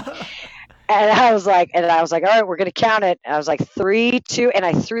 And I was like, all right, we're gonna count it. And I was like, 3, 2, and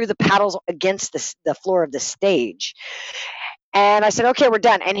I threw the paddles against the floor of the stage. And I said, okay, we're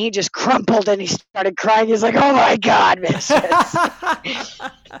done. And he just crumpled and he started crying. He's like, oh my God, mistress.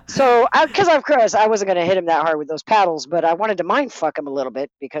 So, because of course, I wasn't gonna hit him that hard with those paddles, but I wanted to mind fuck him a little bit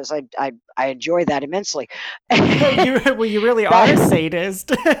because I enjoy that immensely. You really are a That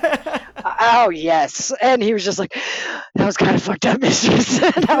sadist. Oh yes, and he was just like, "That was kind of fucked up, mistress."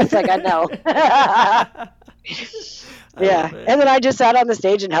 And I was like, "I know." I Yeah, love it. and then I just sat on the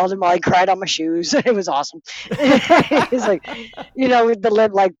stage and held him while he cried on my shoes. It was awesome. He's like, with the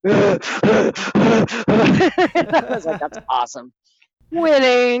lid like, and I was like, "That's awesome,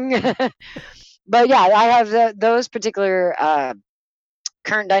 winning." But yeah, I have those particular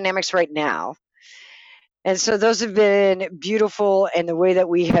current dynamics right now. And so those have been beautiful, and the way that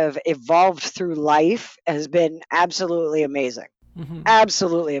we have evolved through life has been absolutely amazing. Mhm.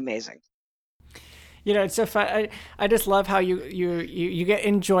 Absolutely amazing. It's so fun. I just love how you get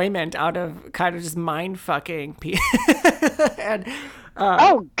enjoyment out of kind of just mind fucking people. And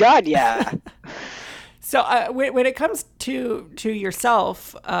Oh God, yeah. so when it comes to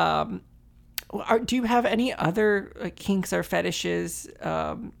yourself, do you have any other kinks or fetishes?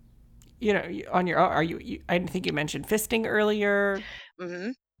 On your are you? I think you mentioned fisting earlier. hmm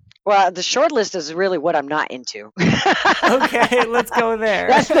Well, the short list is really what I'm not into. Okay, let's go there.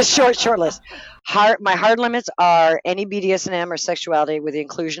 That's the short list. My hard limits are any BDSM or sexuality with the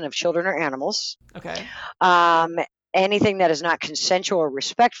inclusion of children or animals. Okay. Um, Anything that is not consensual or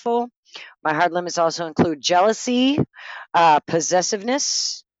respectful. My hard limits also include jealousy,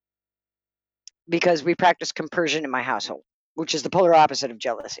 possessiveness, because we practice compersion in my household, which is the polar opposite of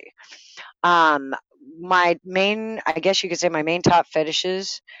jealousy. Um, my main, I guess you could say, my main top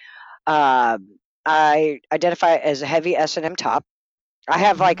fetishes. I identify as a heavy S&M top. I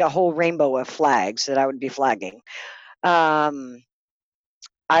have Hmm. like a whole rainbow of flags that I would be flagging. Um,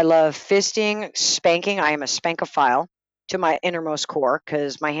 I love fisting, spanking. I am a spankophile to my innermost core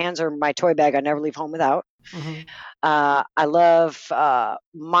because my hands are my toy bag. I never leave home without. Hmm. I love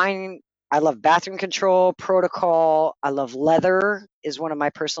mine. I love bathroom control, protocol. I love leather is one of my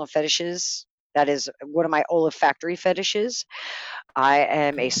personal fetishes. That is one of my olfactory fetishes. I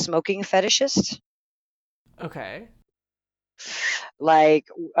am a Okay. smoking fetishist. Okay. Like,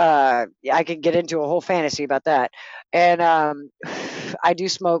 yeah, I could get into a whole fantasy about that. And I do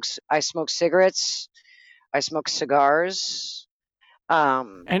smokes. I smoke cigarettes. I smoke cigars.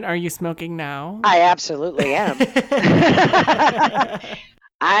 Um, And are you smoking now? I absolutely am.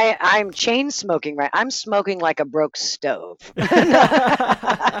 I'm chain smoking, right? I'm smoking like a broke stove.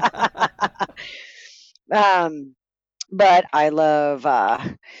 um, but I love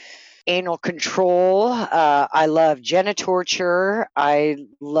anal control. I love genitorture. I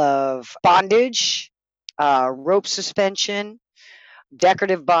love bondage, rope suspension,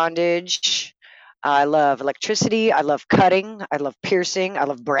 decorative bondage. I love electricity. I love cutting. I love piercing. I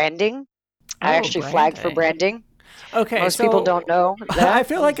love branding. I Oh, actually flagged for branding. branding. Okay, Most people don't so know I that.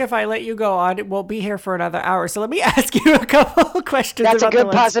 feel like if I let you go on, we'll be here for another hour. So let me ask you a couple questions That's a about the good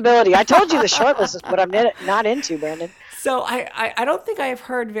ones. possibility. I told you the short list is what I'm not into, Brandon. So I don't think I've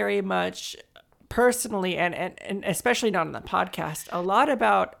heard very much personally, and especially not on the podcast, a lot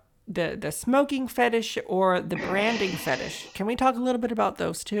about the smoking fetish or the branding fetish. Can we talk a little bit about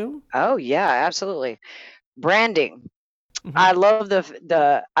those two? Oh yeah, absolutely. Branding. Hmm. I love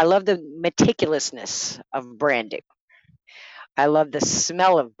the meticulousness of branding. I love the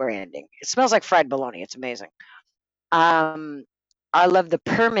smell of branding. It smells like fried bologna. It's amazing. Um, I love the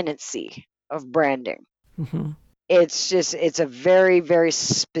permanency of branding. Hmm. It's a very, very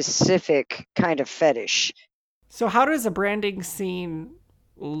specific kind of fetish. So how does a branding scene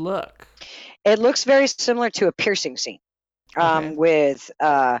look? It looks very similar to a piercing scene, Okay. with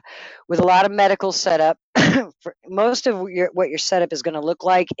a lot of medical setup. Most of what your setup is going to look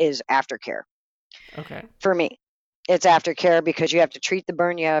like is aftercare. Okay. For me, it's aftercare because you have to treat the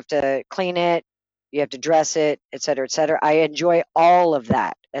burn, you have to clean it, you have to dress it, et cetera, et cetera. I enjoy all of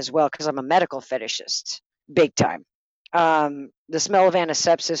that as well because I'm a medical fetishist, big time. The smell of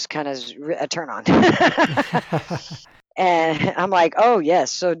antisepsis kind of is a turn on. And I'm like, oh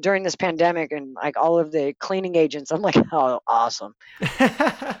yes. So during this pandemic and like all of the cleaning agents, I'm like, oh awesome.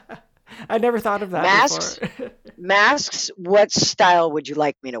 I never thought of that before. Masks, masks. What style would you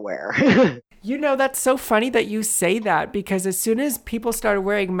like me to wear? You know, that's so funny that you say that because as soon as people started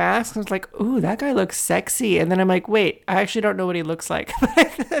wearing masks, I was like, ooh, that guy looks sexy. And then I'm like, wait, I actually don't know what he looks like.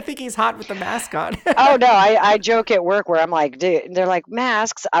 I think he's hot with the mask on. Oh no, I joke at work where I'm like, dude, they're like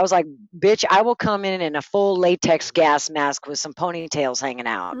masks. I was like, bitch, I will come in a full latex gas mask with some ponytails hanging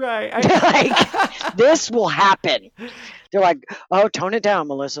out. Right. Like this will happen. They're like, oh, tone it down,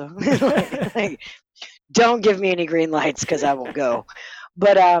 Melissa. Like, don't give me any green lights because I will go.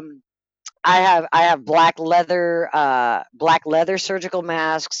 But I have black leather surgical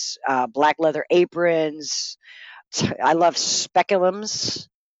masks, black leather aprons. I love speculums.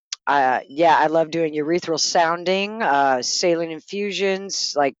 Yeah, I love doing urethral sounding, saline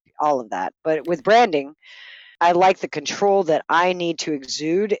infusions, like all of that. But with branding, I like the control that I need to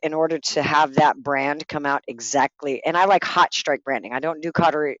exude in order to have that brand come out exactly. And I like hot strike branding. I don't do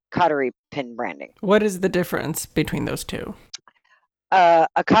cautery pin branding. What is the difference between those two?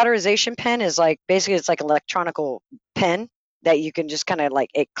 A cauterization pen is like basically it's like an electronical pen that you can just kind of like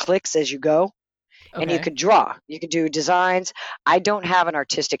it clicks as you go, and you Okay. could draw. You could do designs. I don't have an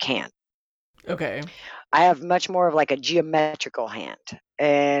artistic hand. Okay. I have much more of like a geometrical hand.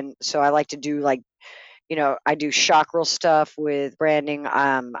 And so I like to do like, I do chakral stuff with branding.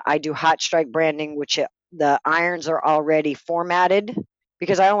 I do hot strike branding, which the irons are already formatted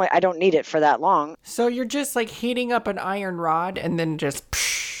because I don't need it for that long. So you're just like heating up an iron rod and then just.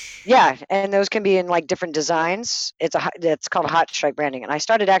 Yeah, and those can be in like different designs. It's called hot strike branding, and I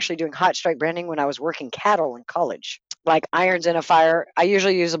started actually doing hot strike branding when I was working cattle in college. Like irons in a fire, I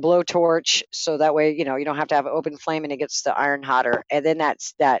usually use a blowtorch so that way you don't have to have an open flame and it gets the iron hotter. And then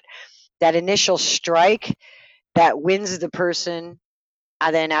that initial strike that wins the person.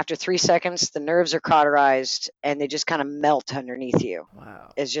 And then after 3 seconds, the nerves are cauterized and they just kind of melt underneath you.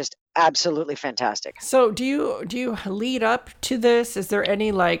 Wow. It's just absolutely fantastic. So do you lead up to this? Is there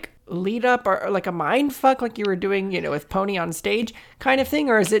any like lead up or like a mind fuck like you were doing, with Pony on stage kind of thing,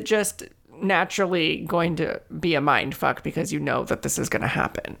 or is it just naturally going to be a mind fuck because you know that this is going to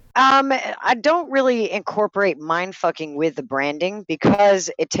happen? I don't really incorporate mind fucking with the branding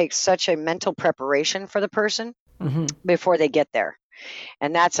because it takes such a mental preparation for the person Hmm. before they get there.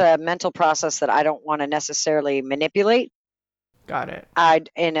 And that's a mental process that I don't want to necessarily manipulate. Got it.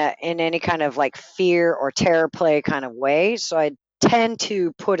 In any kind of like fear or terror play kind of way. So I tend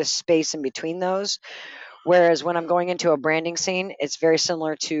to put a space in between those. Whereas when I'm going into a branding scene, it's very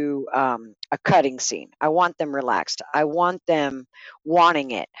similar to a cutting scene. I want them relaxed. I want them wanting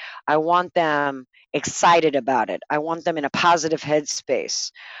it. I want them excited about it. I want them in a positive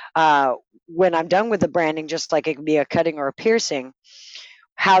headspace. Uh, when I'm done with the branding, just like it could be a cutting or a piercing,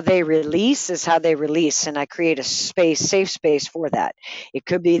 how they release is how they release, and I create a safe space for that. It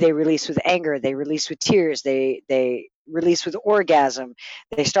could be they release with anger, they release with tears, they release with orgasm,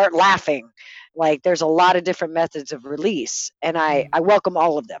 they start laughing. Like there's a lot of different methods of release, and I welcome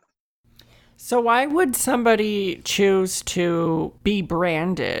all of them. So why would somebody choose to be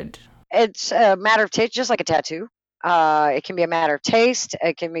branded? It's a matter of taste, just like a tattoo. It can be a matter of taste.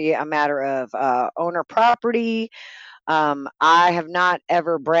 It can be a matter of owner property. I have not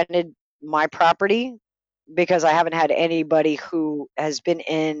ever branded my property because I haven't had anybody who has been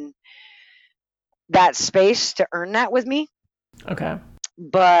in that space to earn that with me. Okay.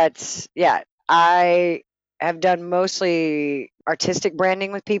 But yeah, I have done mostly artistic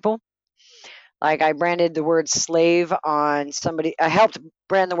branding with people. Like I branded the word slave on somebody. I helped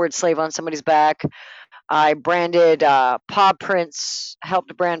brand the word slave on somebody's back. I branded paw prints.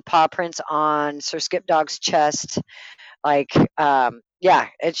 Helped brand paw prints on Sir Skip Dog's chest. Like, yeah,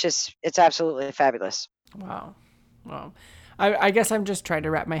 it's absolutely fabulous. Wow. Wow. I guess I'm just trying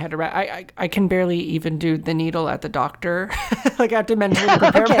to wrap my head around. I can barely even do the needle at the doctor. Like I have to mentally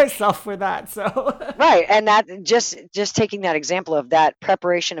prepare Okay, myself for that. So right, and that just taking that example of that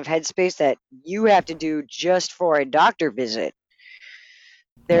preparation of headspace that you have to do just for a doctor visit.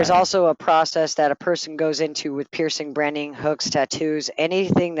 There's right. also a process that a person goes into with piercing, branding, hooks, tattoos,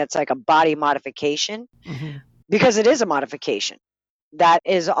 anything that's like a body modification, Hmm. because it is a modification. That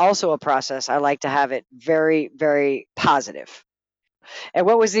is also a process. I like to have it very, very positive. And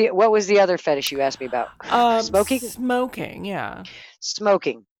what was the other fetish you asked me about? Smoking? Smoking. Yeah.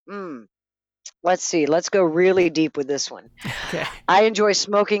 Smoking. Let's see. Let's go really deep with this one. Okay. I enjoy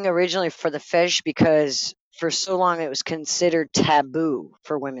smoking originally for the fetish because for so long it was considered taboo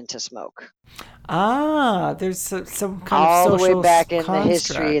for women to smoke. There's some kind of All the way social back in the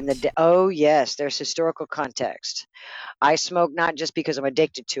history in the construct. oh yes, there's historical context. I smoke not just because I'm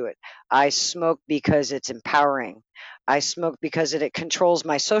addicted to it. I smoke because it's empowering. I smoke because it controls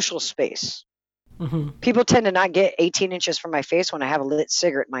my social space. Hmm. People tend to not get 18 inches from my face when I have a lit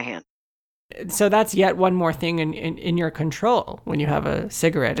cigarette in my hand. So that's yet one more thing in your control when you have a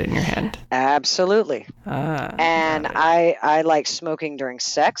cigarette in your hand. Absolutely. Got And it. I like smoking during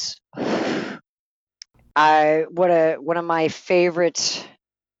sex. I what a one of my favorite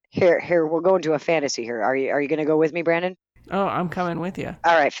here we'll go into a fantasy here. Are you going to go with me, Brandon? Oh, I'm coming with you.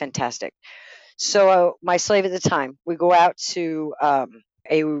 All right, fantastic. So my slave at the time, we go out to a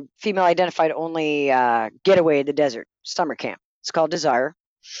female identified only getaway in the desert, summer camp. It's called Desire.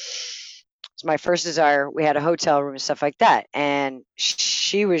 It's my first desire. We had a hotel room and stuff like that, and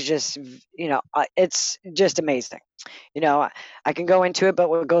she was just, it's just amazing. I can go into it, but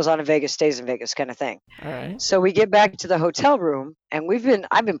what goes on in Vegas stays in Vegas, kind of thing. All right. So we get back to the hotel room, and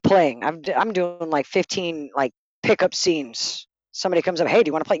I've been playing. I'm doing like 15 like pickup scenes. Somebody comes up, hey, do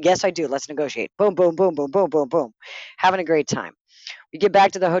you want to play? Yes, I do. Let's negotiate. Boom, boom, boom, boom, boom, boom, boom. Having a great time. We get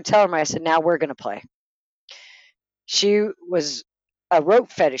back to the hotel room. I said, now we're gonna play. She was a rope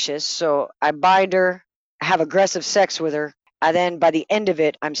fetishist, so I bind her, have aggressive sex with her. I then, by the end of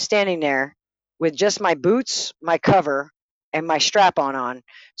it, I'm standing there with just my boots, my cover, and my strap on,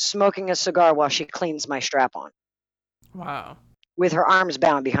 smoking a cigar while she cleans my strap on Wow. with her arms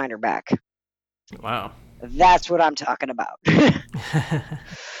bound behind her back. Wow. That's what I'm talking about.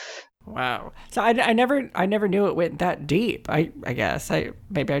 Wow. So I never knew it went that deep. I guess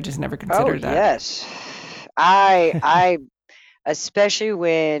maybe I just never Oh considered that. yes. I especially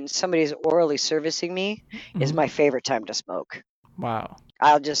when somebody's orally servicing me is Hmm. my favorite time to smoke. Wow.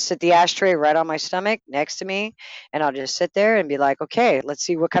 I'll just sit the ashtray right on my stomach next to me, and I'll just sit there and be like, "Okay, let's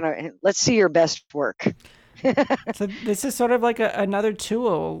see your best work." So this is sort of like another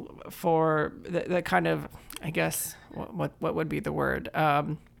tool for the kind of, I guess, what would be the word?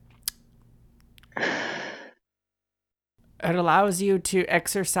 It allows you to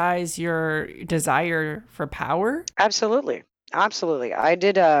exercise your desire for power. Absolutely, absolutely. I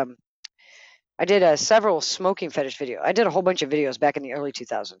did several smoking fetish video. I did a whole bunch of videos back in the early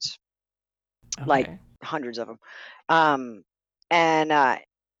 2000s, like Okay. hundreds of them. Um,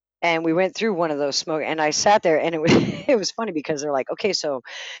 and we went through one of those smoke, and I sat there, and it was it was funny because they're like, "Okay, so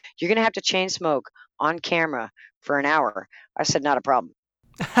you're gonna have to chain smoke on camera for an hour." I said, "Not a problem."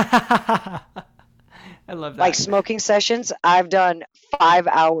 I love Like that. smoking sessions, I've done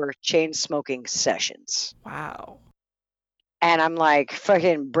 5-hour chain smoking sessions. Wow. And I'm like,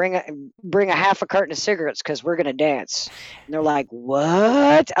 fucking bring a half a carton of cigarettes because we're gonna dance. And they're like,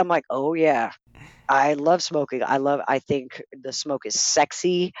 what? I'm like, oh yeah. I love smoking. I think the smoke is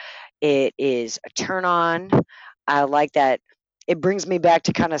sexy. It is a turn on. I like that. It brings me back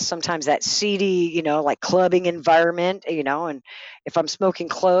to kind of sometimes that seedy, like clubbing environment, and if I'm smoking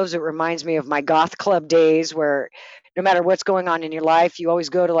cloves, it reminds me of my goth club days where no matter what's going on in your life, you always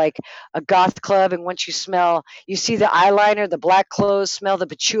go to like a goth club, and once you see the eyeliner, the black clothes, smell the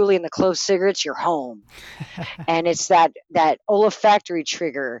patchouli and the clove cigarettes, you're home. And it's that olfactory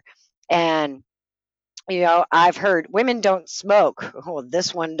trigger. And I've heard women don't smoke. Well,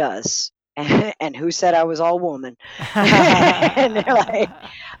 this one does. And who said I was all woman? And they're like,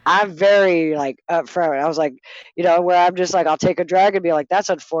 I'm very like upfront. I was like, where I'm just like, I'll take a drag and be like, that's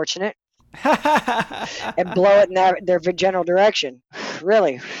unfortunate, and blow it in their general direction.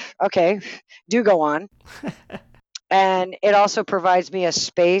 Really? Okay, do go on. And it also provides me a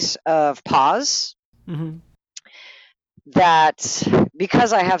space of pause Hmm. that,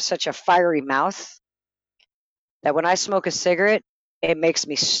 because I have such a fiery mouth, that when I smoke a cigarette, it makes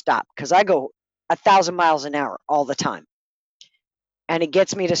me stop because I go 1,000 miles an hour all the time. And it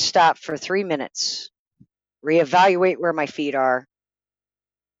gets me to stop for 3 minutes, reevaluate where my feet are,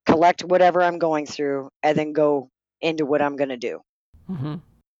 collect whatever I'm going through, and then go into what I'm going to do. Hmm.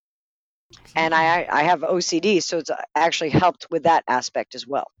 And I have OCD, so it's actually helped with that aspect as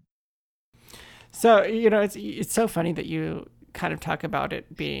well. So it's so funny that you kind of talk about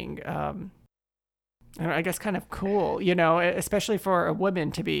it being, I guess, kind of cool, especially for a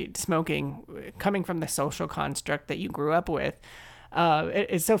woman to be smoking, coming from the social construct that you grew up with.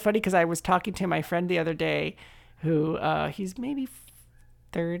 It's so funny because I was talking to my friend the other day, who he's maybe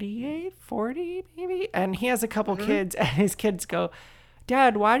 38, 40 maybe, and he has a couple Hmm. kids, and his kids go,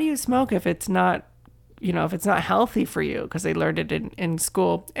 "Dad, why do you smoke if it's not, if it's not healthy for you?" Because they learned it in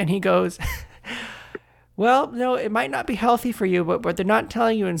school. And he goes, "Well, no, it might not be healthy for you, but what they're not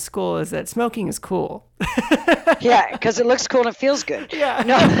telling you in school is that smoking is cool." Yeah, because it looks cool and it feels good. Yeah.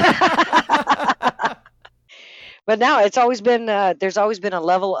 No. But now it's always been there's always been a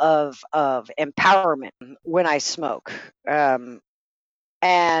level of empowerment when I smoke,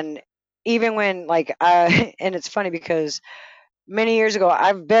 and even when like and it's funny because many years ago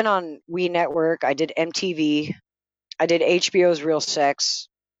I've been on We Network, I did MTV, I did HBO's Real Sex,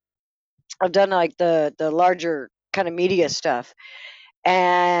 I've done like the larger kind of media stuff,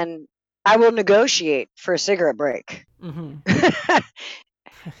 and I will negotiate for a cigarette break. Hmm.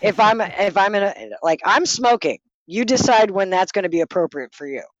 If I'm in a, like, I'm smoking, you decide when that's going to be appropriate for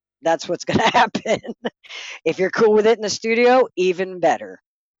you. That's what's going to happen. If you're cool with it in the studio, even better.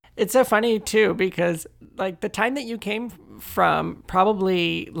 It's so funny too because like the time that you came from,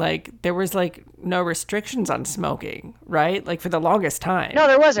 probably like there was like no restrictions on smoking, right? Like for the longest time. No,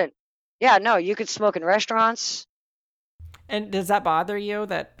 there wasn't. Yeah, no, you could smoke in restaurants. And does that bother you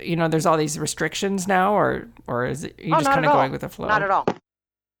that there's all these restrictions now, or is it you Oh, just not kind at of going all. with the Not flow? at all.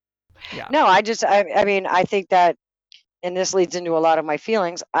 Yeah. No, I mean, I think that, and this leads into a lot of my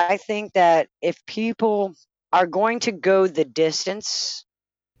feelings. I think that if people are going to go the distance,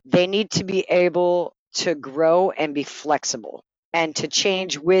 they need to be able to grow and be flexible and to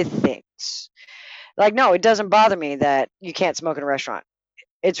change with things. Like, no, it doesn't bother me that you can't smoke in a restaurant.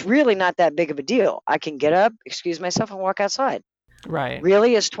 It's really not that big of a deal. I can get up, excuse myself, and walk outside. Right.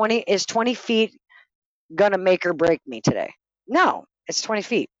 Really, is 20 feet gonna make or break me today? No, it's 20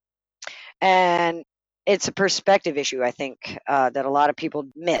 feet, and it's a perspective issue. I think that a lot of people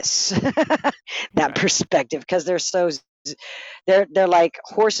miss that Right. perspective because they're like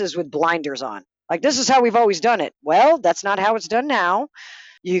horses with blinders on. Like, this is how we've always done it. Well, that's not how it's done now.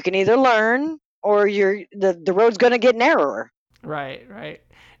 You can either learn or the road's gonna get narrower. Right. Right.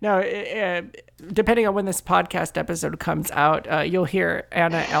 No, depending on when this podcast episode comes out, you'll hear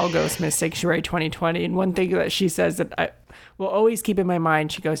Anna Algos, Miss Sanctuary 2020. And one thing that she says that I will always keep in my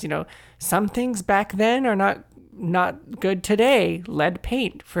mind, she goes, some things back then are not good today. Lead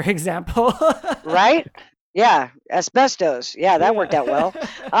paint, for example. Right? Yeah, asbestos. Yeah, that worked out well.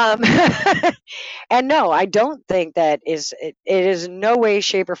 Yeah. Um, and no, I don't think it is in no way,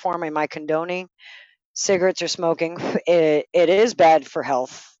 shape, or form am I condoning cigarettes or smoking. It is bad for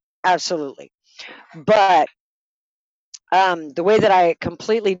health, absolutely. But the way that I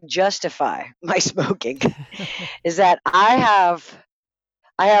completely justify my smoking is that I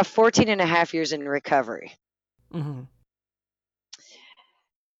have 14 and a half years in recovery. Hmm.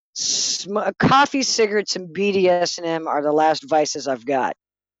 Coffee, cigarettes, and BDSM are the last vices I've got.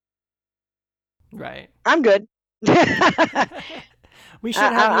 Right. I'm good. We should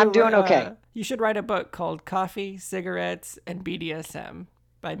have I'm you. doing okay. You should write a book called "Coffee, Cigarettes, and BDSM"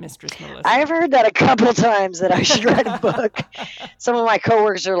 by Mistress I've Melissa. heard that a couple times that I should write a book. Some of my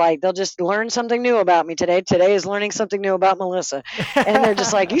coworkers are like, they'll just learn something new about me today. Today is learning something new about Melissa. And they're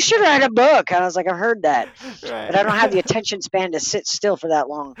just like, you should write a book. And I was like, I've heard that. But I don't have the Right. attention span to sit still for that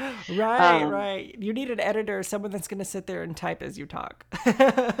long. Right, Um, right. You need an editor, someone that's going to sit there and type as you talk.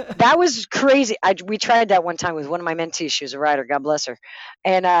 that was crazy. We tried that one time with one of my mentees. She was a writer, God bless her.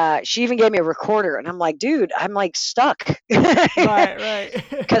 And she even gave me a recorder. And I'm like, dude, I'm like stuck. Right,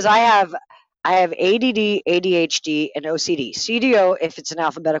 Because I right. have I have ADD, ADHD, and OCD. CDO if it's in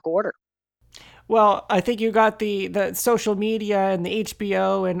alphabetical order. Well, I think you got the social media and the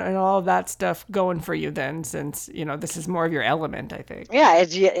HBO and all of that stuff going for you then, since, this is more of your element, I think. Yeah,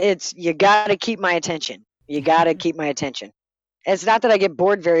 it's you got to keep my attention. You got to keep my attention. It's not that I get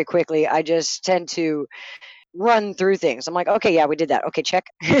bored very quickly. I just tend to run through things. I'm like, okay, yeah, we did that. Okay, check.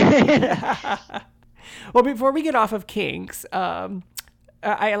 Well, before we get off of kinks,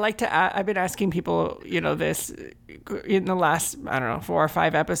 I like to. I've been asking people, this in the last, I don't know, 4 or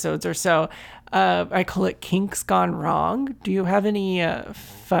 5 episodes or so. I call it kinks gone wrong. Do you have any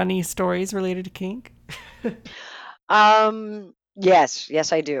funny stories related to kink?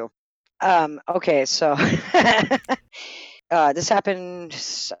 Yes, I do. Okay, so this happened.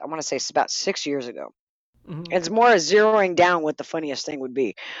 I want to say it's about 6 years ago. Mm-hmm. It's more zeroing down what the funniest thing would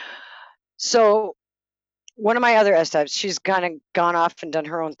be. So one of my other S types, she's kind of gone off and done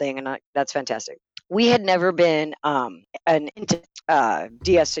her own thing, and that's fantastic. We had never been an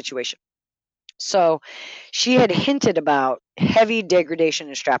DS situation. So she had hinted about heavy degradation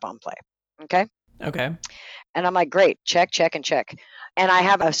and strap-on play. Okay. Okay. And I'm like, great, check, check, and check. And I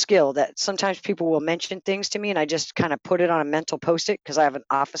have a skill that sometimes people will mention things to me, and I just kind of put it on a mental post-it because I have an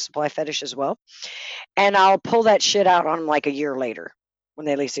office supply fetish as well. And I'll pull that shit out on them like a year later when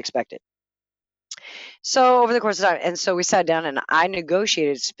they least expect it. So over the course of time, and so we sat down and I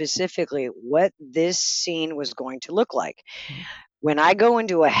negotiated specifically what this scene was going to look like. When I go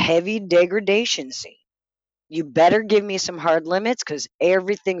into a heavy degradation scene, you better give me some hard limits because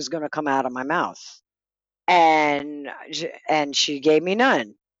everything's going to come out of my mouth. And she gave me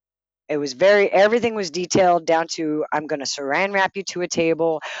none. It was everything was detailed down to, I'm going to saran wrap you to a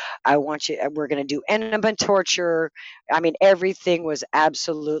table. We're going to do enema torture. I mean, everything was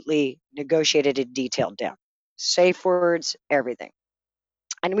absolutely negotiated and detailed down. Safe words, everything.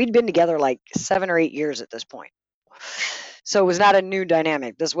 And we'd been together like 7 or 8 years at this point. So it was not a new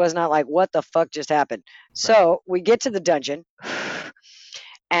dynamic. This was not like, what the fuck just happened? So we get to the dungeon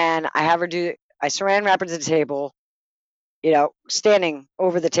and I saran wrap her to the table, standing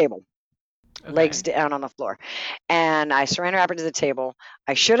over the table. Okay. Legs down on the floor. And I saran wrap her to the table.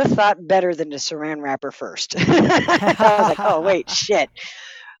 I should have thought better than to saran wrap her first. I was like, oh, wait, shit.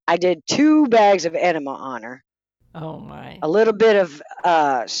 I did 2 bags of enema on her. Oh, my. A little bit of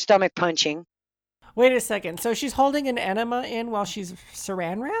stomach punching. Wait a second. So she's holding an enema in while she's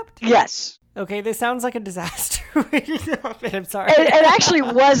saran wrapped? Yes. Okay, this sounds like a disaster. I'm sorry. It actually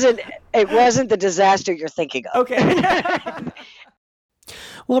wasn't. It wasn't the disaster you're thinking of. Okay.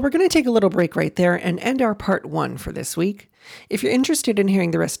 Well, we're going to take a little break right there and end our part 1 for this week. If you're interested in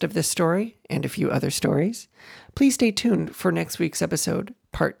hearing the rest of this story and a few other stories, please stay tuned for next week's episode,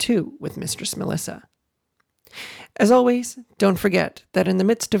 part 2, with Mistress Melissa. As always, don't forget that in the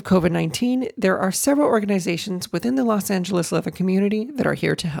midst of COVID-19, there are several organizations within the Los Angeles leather community that are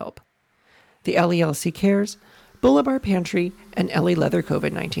here to help. The LELC Cares, Boulevard Pantry, and LA Leather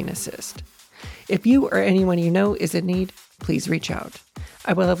COVID-19 Assist. If you or anyone you know is in need, please reach out.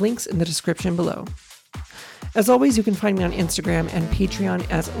 I will have links in the description below. As always, you can find me on Instagram and Patreon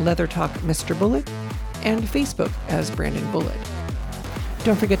as Leather Talk Mr. Bullet and Facebook as Brandon Bullet.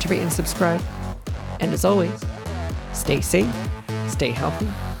 Don't forget to rate and subscribe. And as always, stay safe, stay healthy,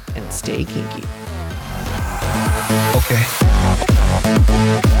 and stay kinky. Okay.